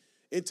city,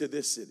 into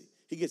this city.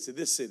 He gets to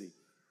this city,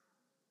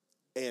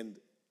 and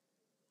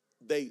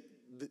they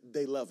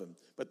love him.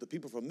 But the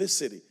people from this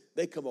city,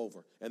 they come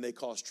over and they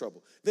cause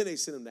trouble. Then they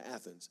send him to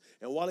Athens.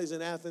 And while he's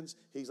in Athens,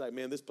 he's like,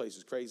 man, this place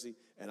is crazy,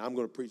 and I'm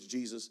going to preach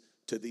Jesus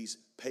to these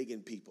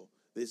pagan people.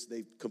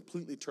 They've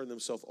completely turned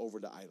themselves over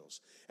to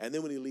idols. And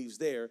then when he leaves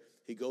there,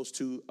 he goes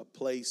to a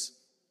place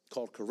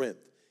called Corinth.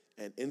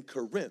 And in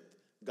Corinth,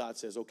 God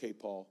says, okay,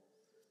 Paul,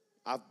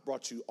 I've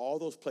brought you all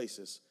those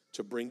places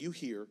to bring you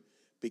here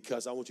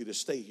because I want you to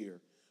stay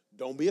here.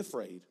 Don't be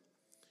afraid.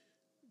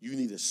 You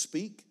need to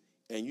speak,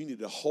 and you need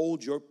to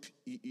hold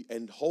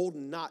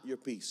not your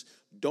peace.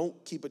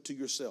 Don't keep it to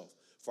yourself.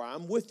 For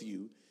I'm with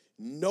you.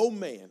 No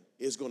man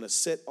is going to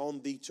set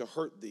on thee to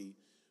hurt thee,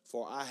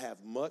 for I have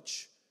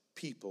much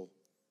people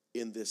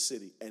in this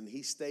city. And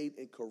he stayed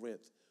in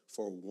Corinth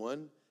for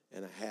 1.5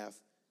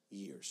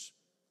 years.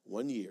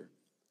 1 year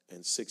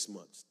and 6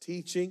 months,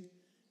 teaching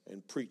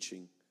and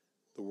preaching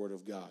the word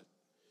of God.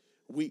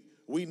 We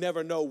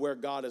never know where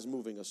God is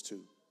moving us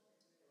to.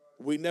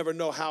 We never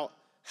know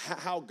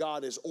how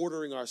God is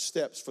ordering our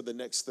steps for the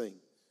next thing.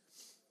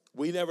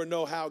 We never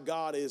know how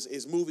God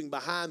is moving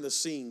behind the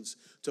scenes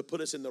to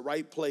put us in the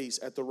right place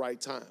at the right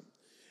time.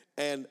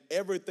 And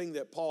everything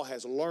that Paul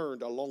has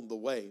learned along the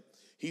way,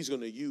 he's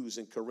going to use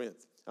in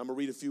Corinth. I'm going to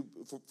read a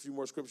few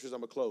more scriptures. I'm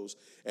going to close.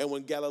 And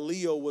when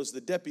Gallio was the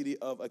deputy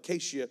of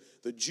Achaia,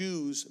 the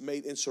Jews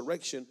made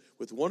insurrection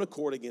with one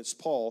accord against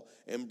Paul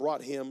and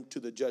brought him to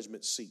the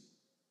judgment seat.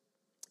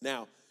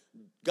 Now,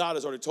 God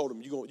has already told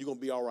him, you're going to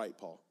be all right,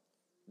 Paul.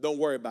 Don't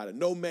worry about it.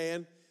 No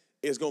man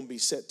is going to be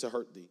set to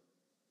hurt thee.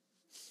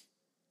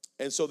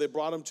 And so they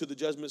brought him to the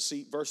judgment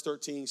seat, verse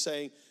 13,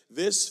 saying,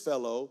 this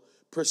fellow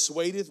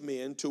persuadeth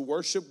men to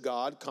worship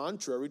God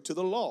contrary to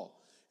the law.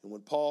 And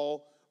when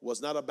Paul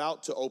was not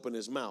about to open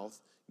his mouth,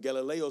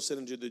 Galileo said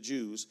unto the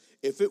Jews,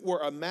 if it were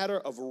a matter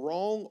of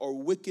wrong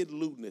or wicked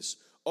lewdness,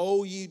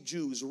 O ye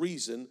Jews,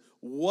 reason,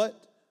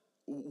 what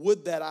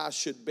would that I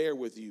should bear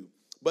with you.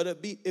 But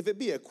if it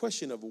be a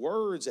question of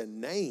words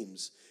and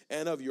names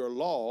and of your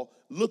law,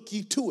 look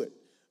ye to it,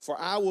 for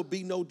I will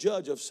be no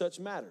judge of such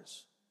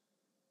matters.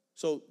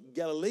 So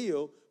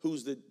Galileo,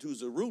 who's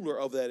the ruler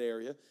of that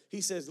area,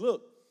 he says,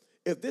 look,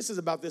 if this is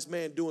about this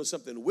man doing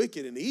something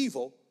wicked and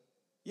evil,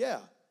 yeah,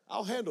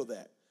 I'll handle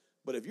that.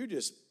 But if you're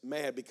just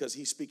mad because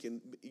he's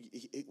speaking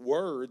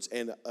words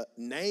and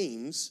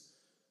names,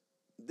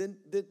 then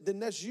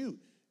that's you.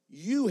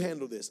 You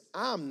handle this.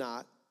 I'm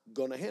not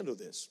going to handle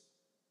this.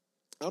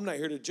 I'm not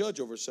here to judge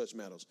over such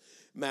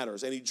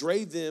matters. And he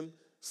drave them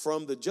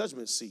from the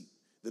judgment seat.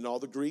 Then all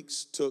the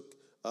Greeks took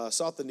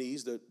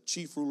Sosthenes, the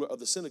chief ruler of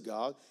the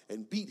synagogue,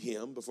 and beat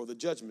him before the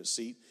judgment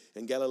seat.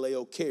 And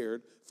Galileo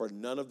cared for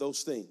none of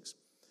those things.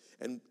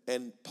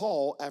 And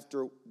Paul,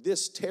 after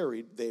this,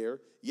 tarried there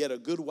yet a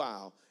good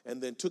while,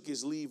 and then took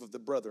his leave of the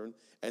brethren,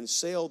 and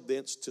sailed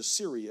thence to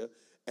Syria,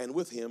 and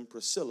with him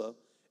Priscilla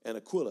and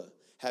Aquila,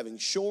 having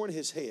shorn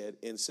his head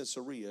in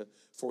Caesarea,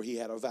 for he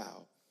had a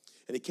vow.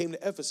 And he came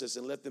to Ephesus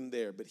and left them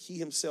there. But he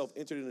himself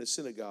entered into the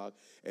synagogue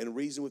and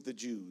reasoned with the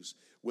Jews.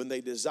 When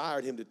they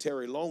desired him to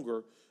tarry a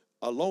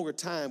longer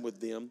time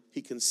with them,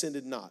 he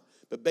consented not,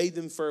 but bade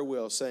them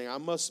farewell, saying, I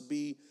must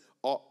be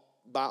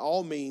by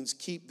all means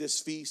keep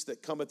this feast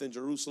that cometh in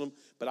Jerusalem,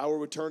 but I will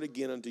return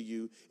again unto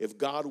you, if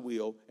God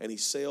will. And he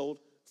sailed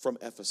from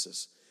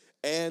Ephesus.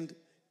 And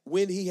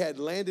when he had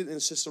landed in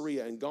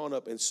Caesarea and gone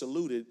up and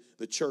saluted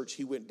the church,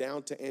 he went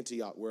down to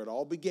Antioch, where it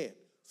all began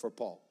for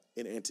Paul,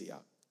 in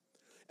Antioch.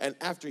 And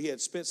after he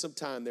had spent some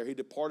time there, he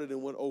departed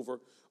and went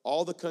over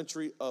all the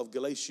country of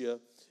Galatia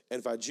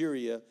and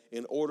Phrygia,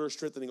 in order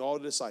strengthening all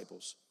the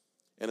disciples.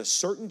 And a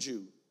certain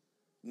Jew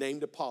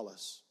named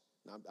Apollos,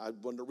 now I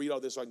wanted to read all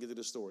this so I can get to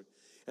the story.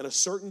 And a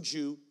certain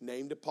Jew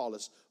named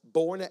Apollos,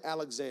 born at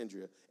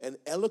Alexandria, an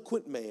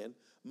eloquent man,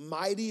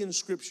 mighty in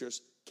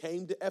scriptures,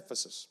 came to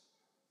Ephesus.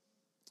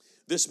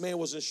 This man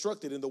was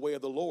instructed in the way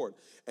of the Lord,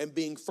 and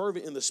being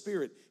fervent in the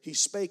Spirit, he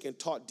spake and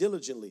taught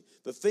diligently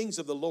the things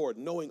of the Lord,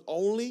 knowing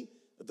only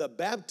the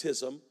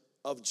baptism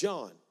of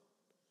John.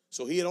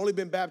 So he had only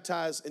been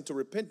baptized into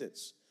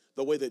repentance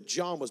the way that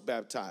John was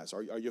baptized.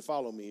 Are you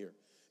following me here?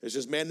 There's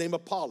this man named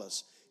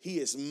Apollos. He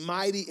is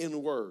mighty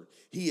in word.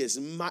 He is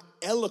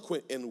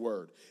eloquent in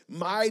word,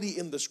 mighty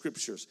in the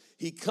scriptures.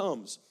 He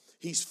comes.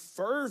 He's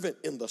fervent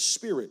in the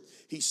Spirit.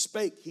 He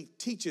spake. He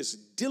teaches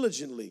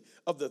diligently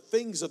of the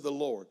things of the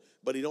Lord.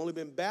 But he'd only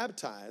been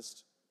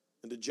baptized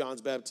into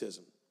John's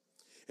baptism.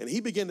 And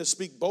he began to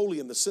speak boldly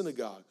in the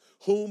synagogue,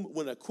 whom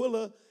when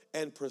Aquila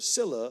and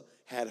Priscilla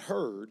had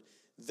heard,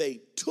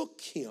 they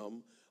took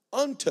him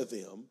unto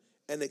them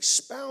and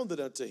expounded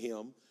unto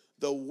him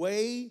the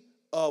way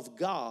of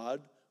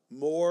God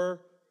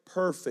more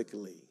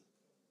perfectly.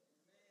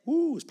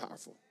 Woo, it's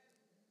powerful.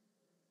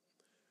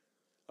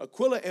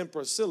 Aquila and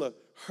Priscilla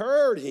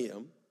heard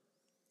him.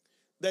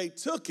 They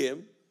took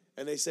him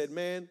and they said,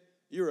 man,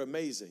 you're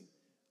amazing.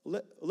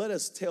 Let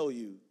us tell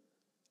you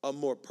a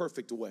more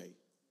perfect way.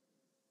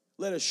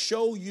 Let us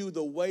show you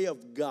the way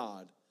of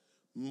God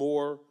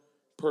more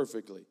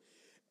perfectly.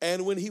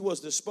 And when he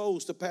was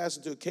disposed to pass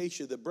into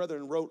Achaia, the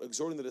brethren wrote,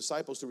 exhorting the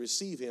disciples to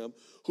receive him,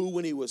 who,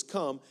 when he was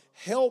come,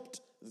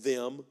 helped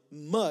them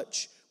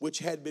much which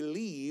had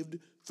believed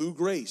through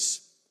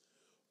grace.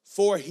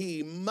 For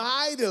he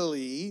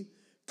mightily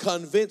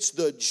convinced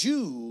the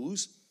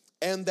Jews,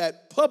 and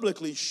that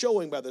publicly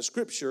showing by the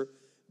scripture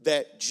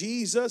that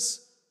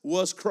Jesus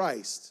was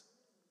Christ.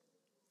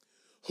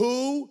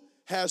 Who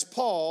has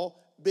Paul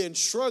been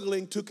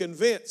struggling to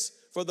convince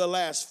for the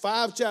last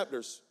 5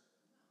 chapters?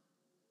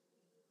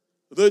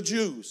 The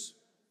Jews.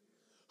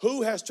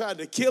 Who has tried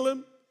to kill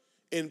him,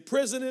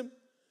 imprison him,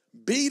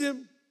 beat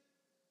him,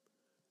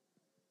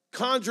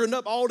 conjuring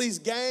up all these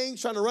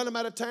gangs, trying to run him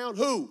out of town?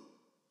 Who?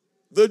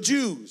 The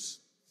Jews.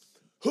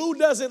 Who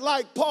doesn't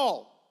like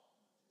Paul?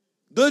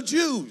 The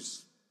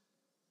Jews.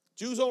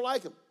 Jews don't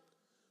like him.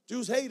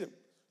 Jews hate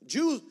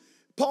him.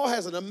 Paul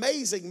has an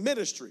amazing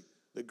ministry.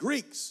 The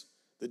Greeks,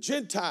 the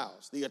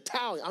Gentiles, the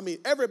Italians. I mean,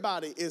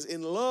 everybody is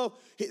in love.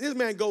 This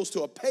man goes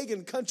to a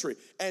pagan country,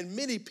 and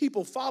many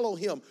people follow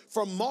him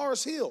from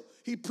Mars Hill.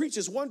 He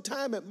preaches one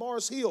time at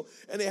Mars Hill,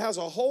 and he has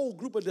a whole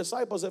group of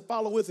disciples that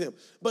follow with him.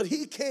 But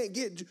he can't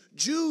get,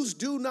 Jews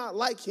do not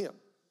like him.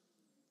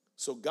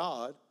 So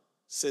God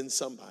sends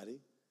somebody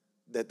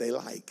that they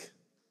like.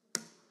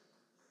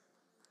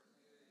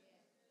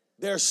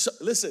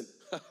 Listen,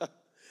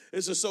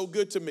 this is so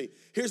good to me.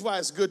 Here's why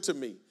it's good to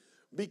me.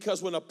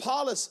 Because when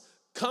Apollos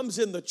comes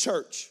in the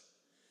church,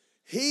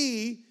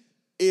 he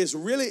is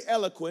really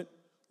eloquent,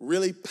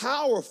 really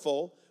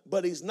powerful,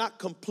 but he's not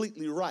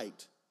completely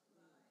right.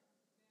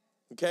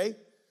 Okay?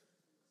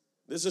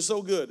 This is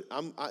so good.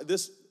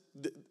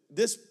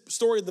 This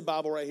story in the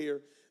Bible right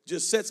here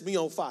just sets me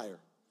on fire.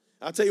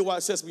 I'll tell you why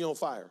it sets me on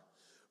fire.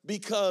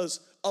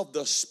 Because of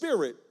the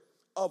spirit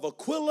of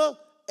Aquila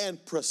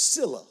and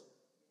Priscilla.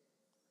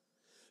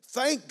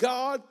 Thank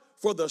God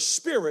for the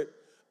spirit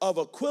of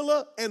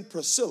Aquila and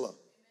Priscilla.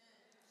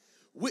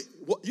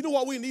 You know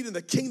what we need in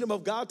the kingdom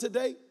of God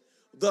today?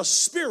 The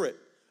spirit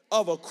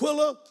of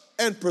Aquila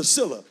and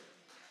Priscilla.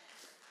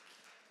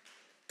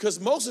 Because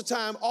most of the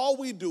time, all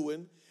we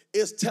doing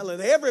is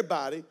telling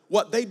everybody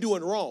what they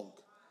doing wrong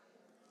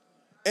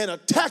and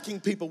attacking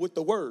people with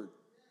the word.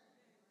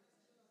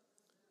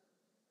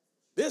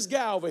 This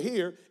guy over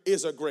here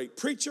is a great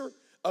preacher,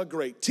 a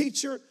great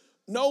teacher,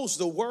 knows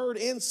the word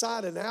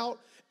inside and out,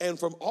 and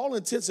from all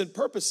intents and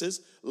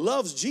purposes,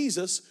 loves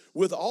Jesus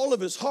with all of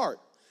his heart.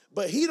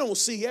 But he don't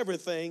see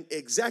everything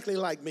exactly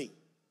like me.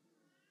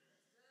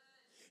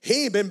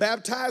 He ain't been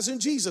baptized in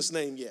Jesus'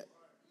 name yet.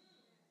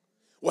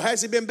 Well,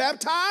 has he been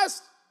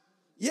baptized?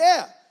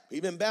 Yeah, he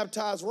been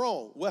baptized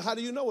wrong. Well, how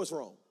do you know it's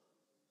wrong?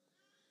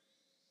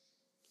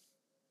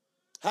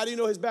 How do you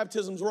know his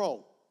baptism's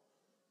wrong?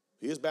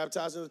 He is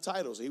baptized in the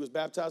titles. He was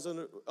baptized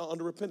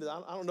under repentance.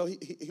 I don't know.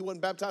 He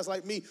wasn't baptized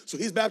like me, so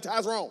he's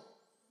baptized wrong.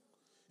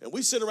 And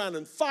we sit around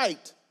and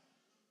fight.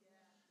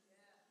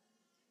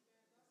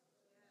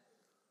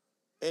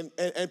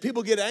 And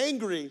people get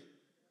angry.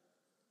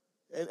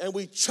 And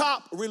we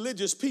chop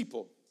religious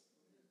people.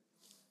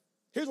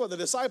 Here's what the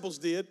disciples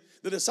did.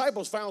 The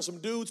disciples found some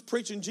dudes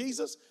preaching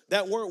Jesus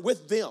that weren't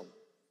with them.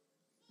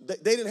 They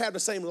didn't have the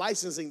same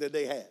licensing that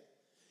they had.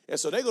 And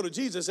so they go to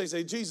Jesus. They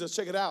say, Jesus,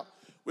 check it out.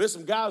 There's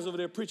some guys over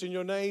there preaching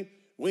your name.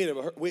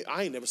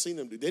 I ain't never seen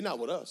them. They're not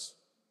with us.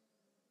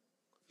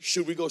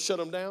 Should we go shut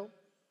them down?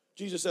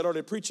 Jesus said, are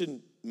they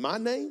preaching my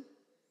name?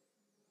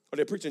 Are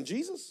they preaching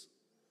Jesus?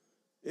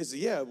 He said,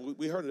 yeah,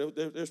 we heard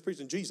it. They was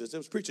preaching Jesus. They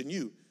was preaching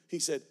you. He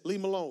said,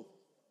 leave them alone.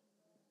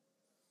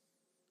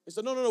 He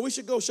said, no, we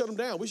should go shut them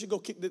down. We should go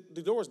kick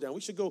the doors down.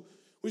 We should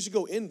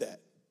go in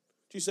that.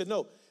 Jesus said,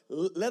 no,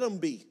 let them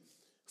be.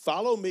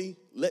 Follow me.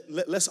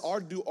 Let's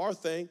do our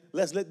thing.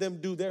 Let's let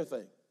them do their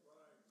thing.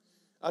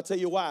 I'll tell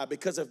you why.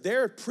 Because if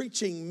they're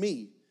preaching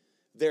me,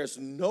 there's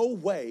no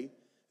way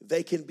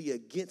they can be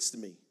against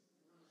me.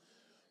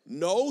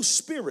 No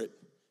spirit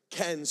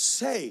can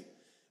say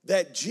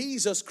that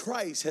Jesus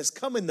Christ has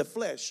come in the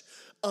flesh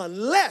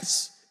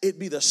unless it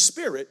be the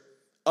Spirit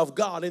of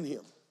God in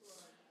him.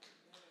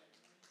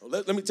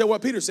 Let me tell you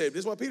what Peter said. This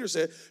is what Peter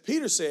said.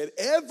 Peter said,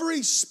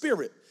 every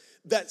spirit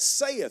that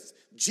saith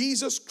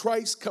Jesus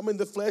Christ come in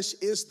the flesh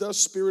is the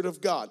Spirit of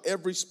God.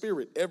 Every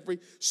spirit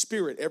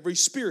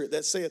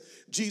that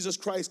saith Jesus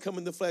Christ come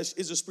in the flesh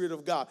is the Spirit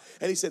of God.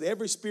 And he said,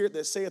 every spirit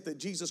that saith that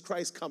Jesus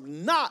Christ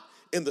come not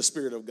in the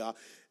Spirit of God,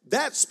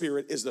 that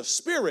spirit is the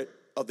spirit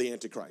of the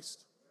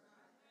Antichrist.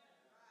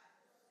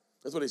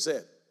 That's what he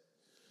said.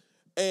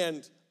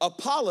 And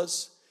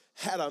Apollos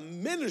had a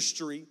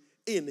ministry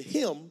in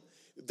him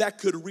that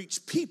could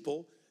reach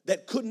people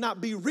that could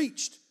not be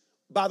reached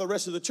by the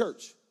rest of the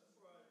church.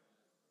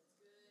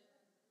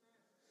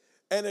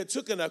 And it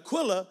took an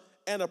Aquila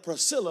and a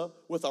Priscilla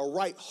with a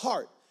right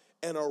heart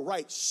and a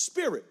right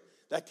spirit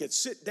that could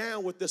sit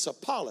down with this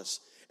Apollos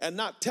and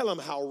not tell him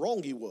how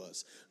wrong he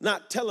was,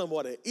 not tell him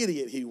what an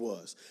idiot he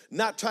was,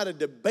 not try to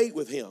debate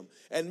with him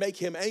and make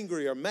him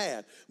angry or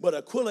mad. But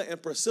Aquila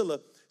and Priscilla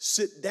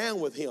sit down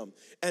with him,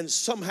 and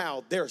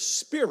somehow their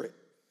spirit,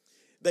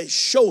 they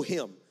show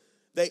him,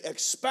 they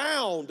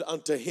expound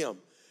unto him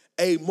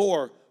a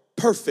more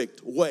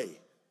perfect way,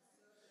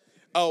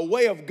 a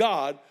way of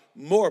God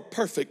more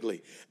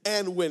perfectly.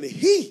 And when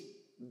he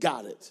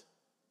got it,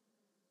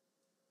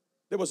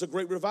 there was a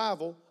great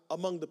revival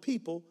among the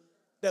people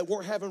that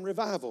weren't having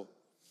revival.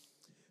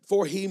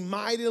 For he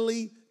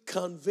mightily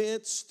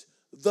convinced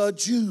the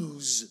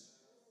Jews.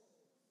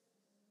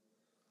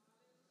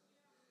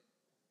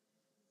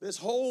 This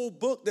whole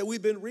book that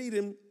we've been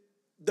reading,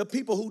 the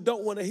people who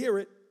don't want to hear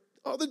it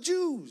are the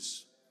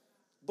Jews.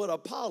 But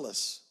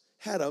Apollos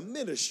had a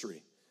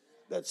ministry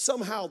that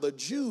somehow the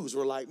Jews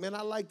were like, man,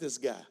 I like this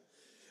guy.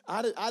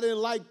 I didn't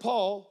like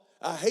Paul.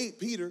 I hate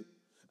Peter.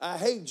 I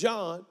hate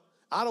John.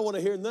 I don't want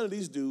to hear none of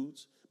these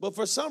dudes. But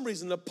for some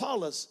reason,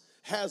 Apollos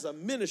has a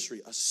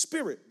ministry, a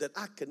spirit that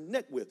I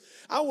connect with.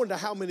 I wonder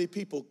how many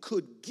people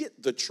could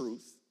get the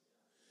truth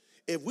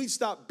if we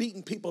stop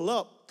beating people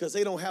up because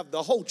they don't have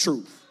the whole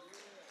truth.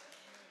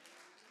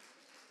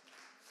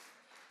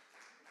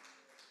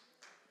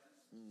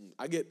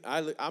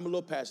 I'm a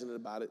little passionate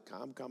about it.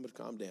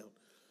 Calm down.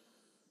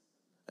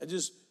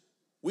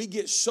 We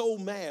get so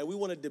mad. We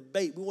want to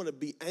debate. We want to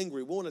be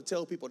angry. We want to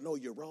tell people, no,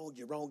 you're wrong,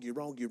 you're wrong, you're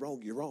wrong, you're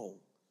wrong, you're wrong.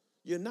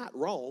 You're not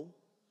wrong.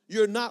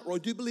 You're not wrong.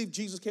 Do you believe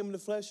Jesus came in the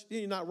flesh? Then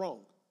you're not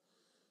wrong.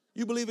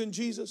 You believe in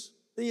Jesus?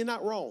 Then you're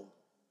not wrong.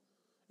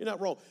 You're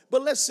not wrong.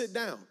 But let's sit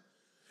down.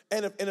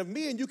 And if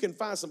me and you can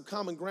find some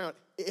common ground,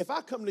 if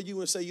I come to you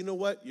and say, you know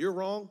what, you're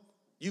wrong,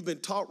 you've been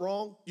taught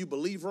wrong, you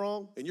believe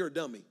wrong, and you're a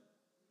dummy,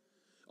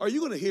 are you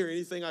going to hear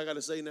anything I got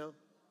to say now?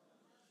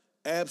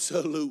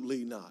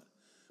 Absolutely not.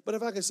 But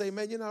if I can say,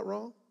 man, you're not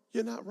wrong,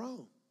 you're not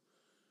wrong.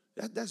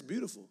 That's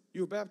beautiful.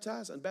 You were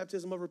baptized, and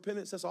baptism of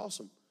repentance, that's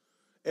awesome.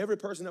 Every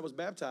person that was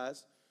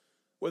baptized,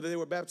 whether they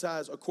were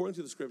baptized according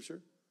to the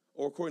Scripture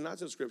or according not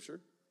to the Scripture,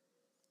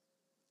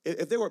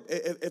 if they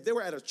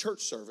were at a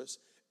church service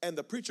and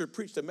the preacher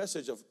preached a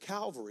message of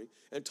Calvary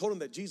and told them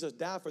that Jesus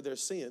died for their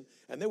sin,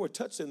 and they were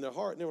touched in their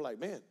heart, and they were like,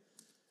 man,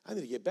 I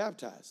need to get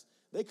baptized.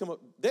 They come up,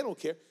 they don't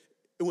care.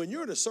 When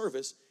you're in a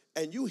service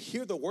and you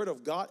hear the word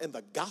of God and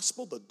the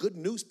gospel, the good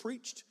news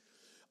preached,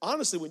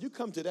 honestly, when you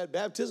come to that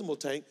baptismal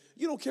tank,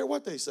 you don't care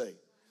what they say.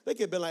 They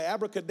could have been like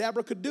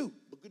abracadabra, kadoo.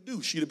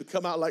 She'd have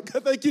come out like,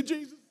 thank you,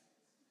 Jesus.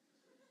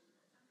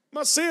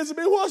 My sins have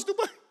been washed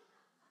away.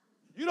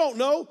 You don't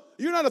know.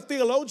 You're not a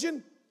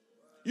theologian.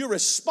 You're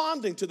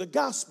responding to the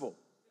gospel.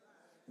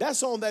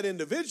 That's on that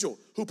individual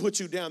who put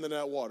you down in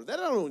that water.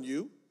 That's not on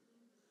you.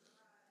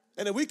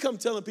 And if we come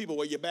telling people,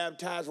 well, you're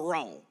baptized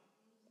wrong.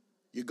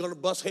 You're going to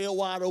bust hell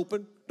wide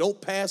open.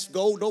 Don't pass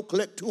go. Don't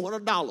collect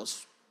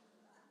 $200.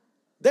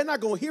 They're not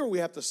going to hear what we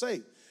have to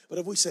say. But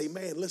if we say,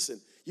 man,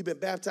 listen, you've been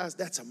baptized,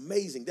 that's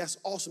amazing. That's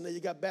awesome that you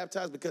got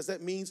baptized, because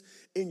that means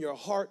in your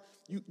heart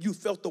you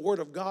felt the word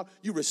of God.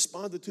 You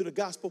responded to the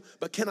gospel.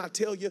 But can I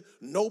tell you,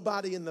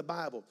 nobody in the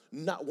Bible,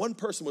 not one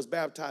person was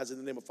baptized in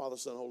the name of Father,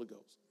 Son, Holy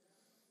Ghost.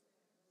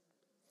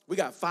 We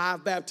got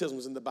 5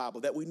 baptisms in the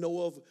Bible that we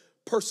know of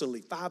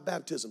personally, 5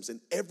 baptisms.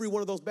 And every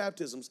one of those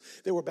baptisms,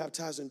 they were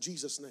baptized in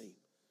Jesus' name.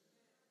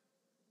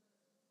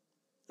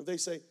 If they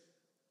say,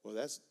 well,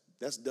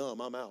 that's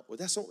dumb, I'm out. Well,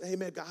 hey,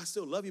 man, God, I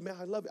still love you, man.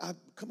 I love you.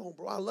 Come on,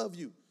 bro, I love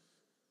you.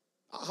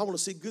 I want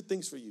to see good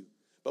things for you.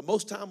 But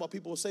most time what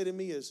people will say to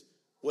me is,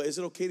 well, is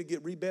it okay to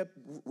get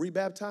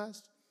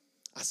rebaptized?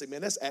 I say, man,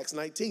 that's Acts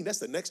 19. That's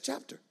the next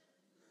chapter.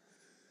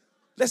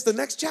 That's the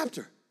next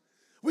chapter.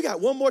 We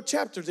got one more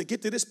chapter to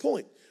get to this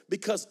point,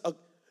 because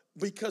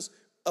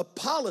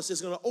Apollos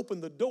is going to open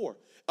the door.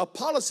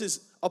 Apollos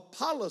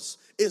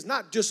is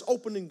not just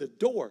opening the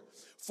door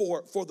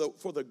for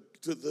the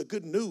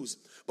good news,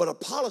 but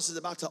Apollos is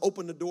about to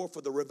open the door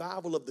for the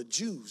revival of the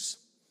Jews.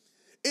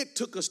 It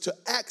took us to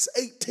Acts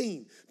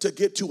 18 to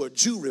get to a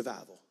Jew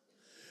revival.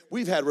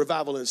 We've had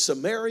revival in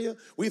Samaria.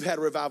 We've had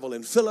revival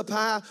in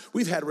Philippi.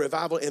 We've had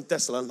revival in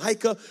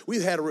Thessalonica.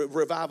 We've had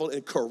revival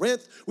in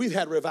Corinth. We've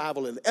had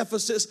revival in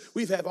Ephesus.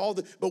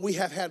 But we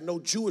have had no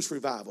Jewish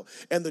revival.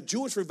 And the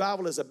Jewish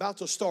revival is about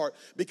to start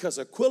because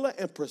Aquila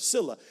and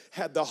Priscilla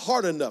had the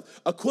heart enough.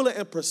 Aquila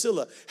and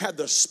Priscilla had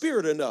the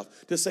spirit enough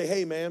to say,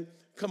 hey, man,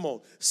 come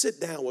on,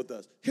 sit down with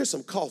us. Here's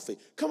some coffee.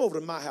 Come over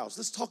to my house.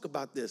 Let's talk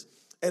about this.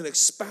 And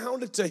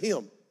expound it to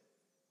him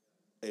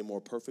a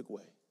more perfect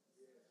way.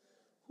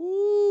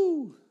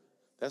 Woo,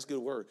 that's a good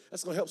word.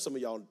 That's going to help some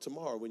of y'all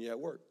tomorrow when you're at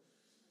work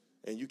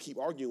and you keep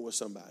arguing with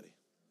somebody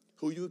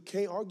who you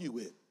can't argue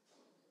with.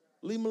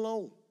 Leave them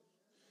alone.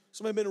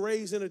 Somebody been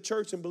raised in a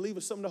church and believe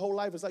in something the whole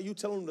life. It's like you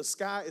telling them the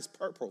sky is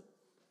purple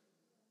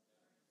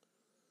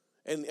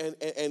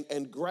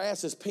and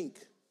grass is pink.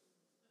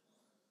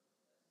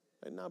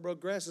 Like, nah, bro,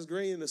 grass is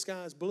green and the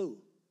sky is blue,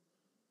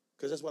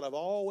 because that's what I've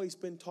always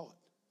been taught,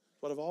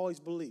 what I've always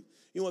believed.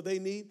 You know what they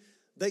need?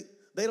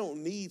 They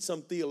don't need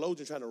some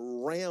theologian trying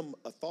to ram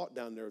a thought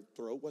down their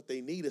throat. What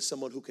they need is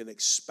someone who can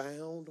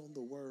expound on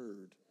the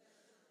word.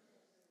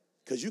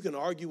 Because you can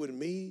argue with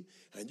me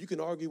and you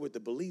can argue with the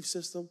belief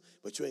system,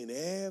 but you ain't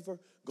ever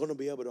going to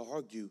be able to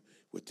argue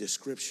with this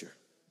scripture.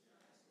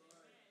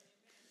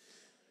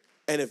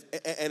 And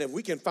if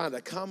we can find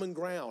a common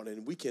ground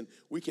and we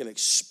can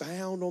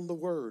expound on the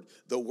word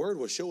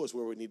will show us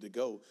where we need to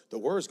go. The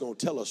word's going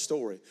to tell a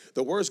story.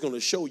 The word's going to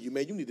show you,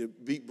 man, you need to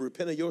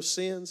repent of your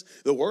sins.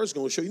 The word's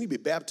going to show you need to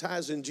be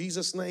baptized in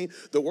Jesus' name.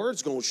 The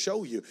word's going to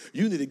show you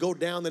need to go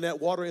down in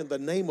that water in the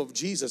name of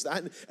Jesus.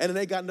 And it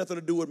ain't got nothing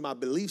to do with my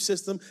belief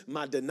system,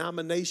 my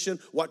denomination,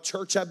 what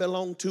church I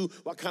belong to,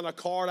 what kind of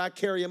card I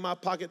carry in my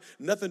pocket.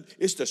 Nothing.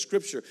 It's the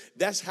scripture.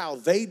 That's how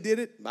they did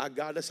it. My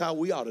God, that's how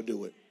we ought to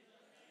do it.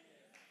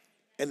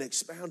 And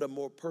expound a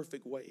more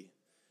perfect way.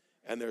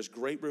 And there's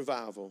great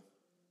revival.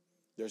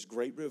 There's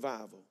great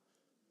revival.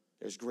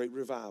 There's great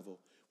revival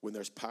when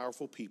there's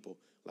powerful people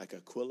like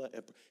Aquila.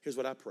 Here's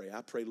what I pray.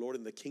 I pray, Lord,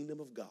 in the kingdom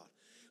of God,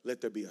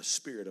 let there be a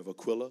spirit of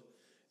Aquila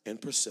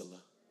and Priscilla.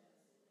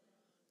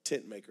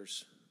 Tent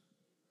makers.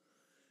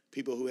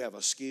 People who have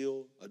a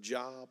skill, a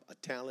job, a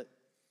talent,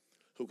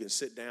 who can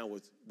sit down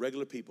with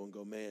regular people and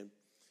go, man,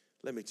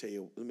 let me tell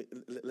you,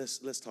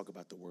 let's talk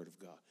about the word of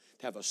God.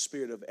 To have a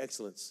spirit of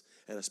excellence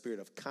and a spirit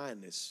of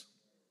kindness,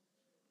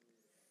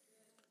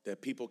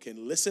 that people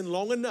can listen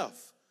long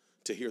enough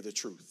to hear the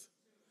truth.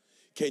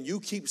 Can you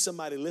keep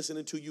somebody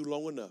listening to you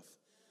long enough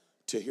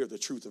to hear the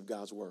truth of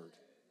God's word?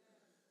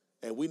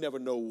 And we never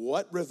know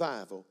what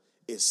revival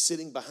is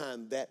sitting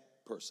behind that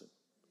person,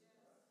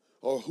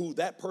 or who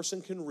that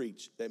person can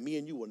reach that me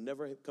and you will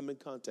never come in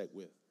contact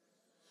with,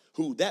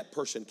 who that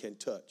person can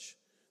touch,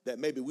 that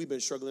maybe we've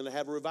been struggling to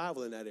have a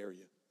revival in that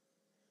area.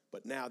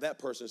 But now that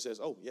person says,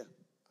 oh, yeah,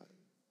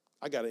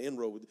 I got an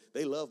inroad with,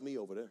 they love me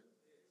over there.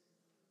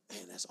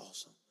 Man, that's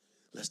awesome.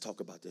 Let's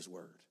talk about this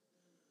word.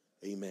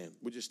 Amen.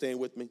 Would you stand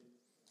with me?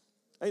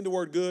 Ain't the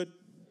word good?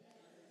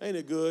 Ain't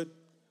it good?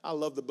 I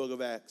love the book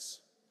of Acts.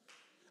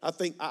 I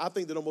think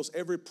that almost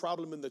every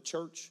problem in the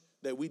church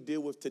that we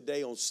deal with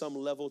today on some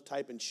level,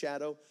 type, and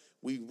shadow,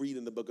 we read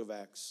in the book of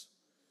Acts.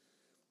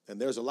 And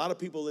there's a lot of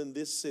people in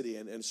this city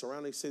and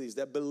surrounding cities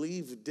that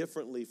believe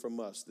differently from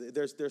us.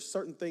 There's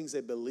certain things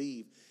they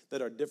believe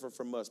that are different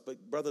from us.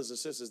 But brothers and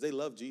sisters, they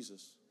love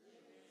Jesus.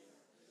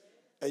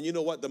 And you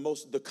know what?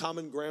 The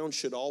common ground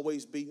should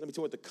always be. Let me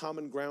tell you what the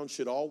common ground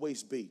should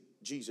always be.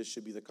 Jesus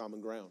should be the common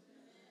ground.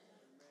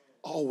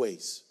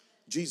 Always.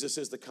 Jesus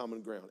is the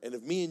common ground. And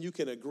if me and you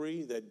can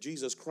agree that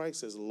Jesus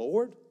Christ is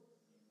Lord,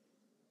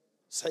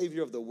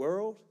 Savior of the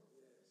world,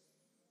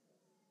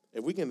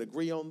 if we can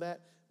agree on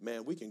that,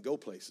 man, we can go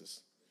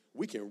places.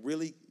 We can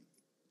really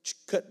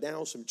cut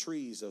down some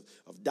trees of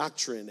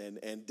doctrine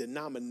and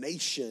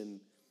denomination.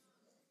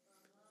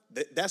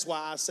 That's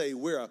why I say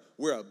we're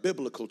a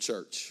biblical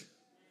church.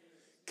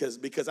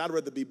 Because I'd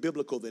rather be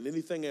biblical than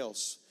anything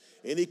else.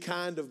 Any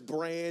kind of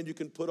brand you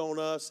can put on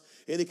us,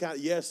 any kind.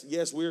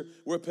 Yes,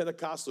 we're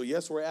Pentecostal.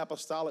 Yes, we're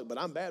apostolic, but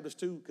I'm Baptist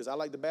too because I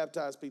like to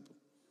baptize people.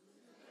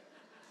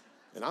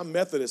 And I'm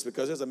Methodist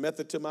because there's a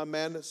method to my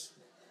madness.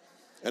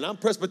 And I'm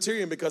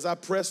Presbyterian because I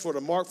press for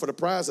the mark for the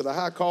prize of the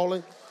high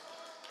calling.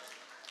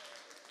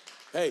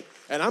 Hey,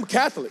 and I'm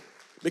Catholic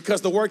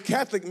because the word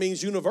Catholic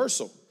means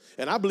universal.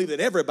 And I believe that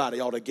everybody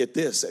ought to get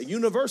this.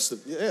 Universal,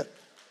 yeah.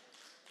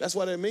 That's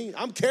what I mean.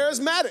 I'm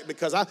charismatic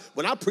because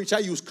when I preach, I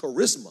use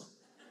charisma.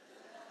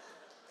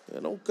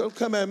 Don't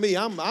come at me.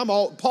 I'm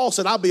all. Paul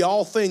said, I'll be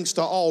all things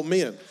to all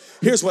men.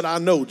 Here's what I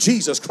know.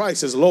 Jesus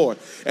Christ is Lord.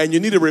 And you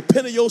need to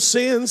repent of your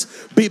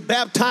sins, be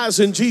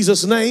baptized in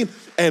Jesus' name,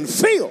 and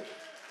fill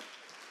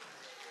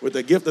with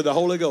the gift of the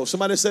Holy Ghost.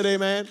 Somebody said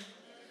amen.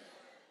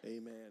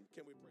 Amen.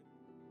 Can we pray?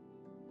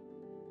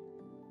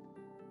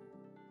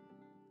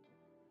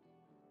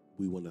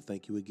 We want to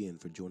thank you again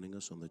for joining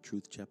us on the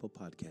Truth Chapel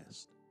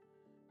podcast.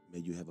 May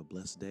you have a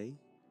blessed day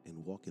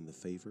and walk in the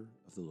favor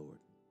of the Lord.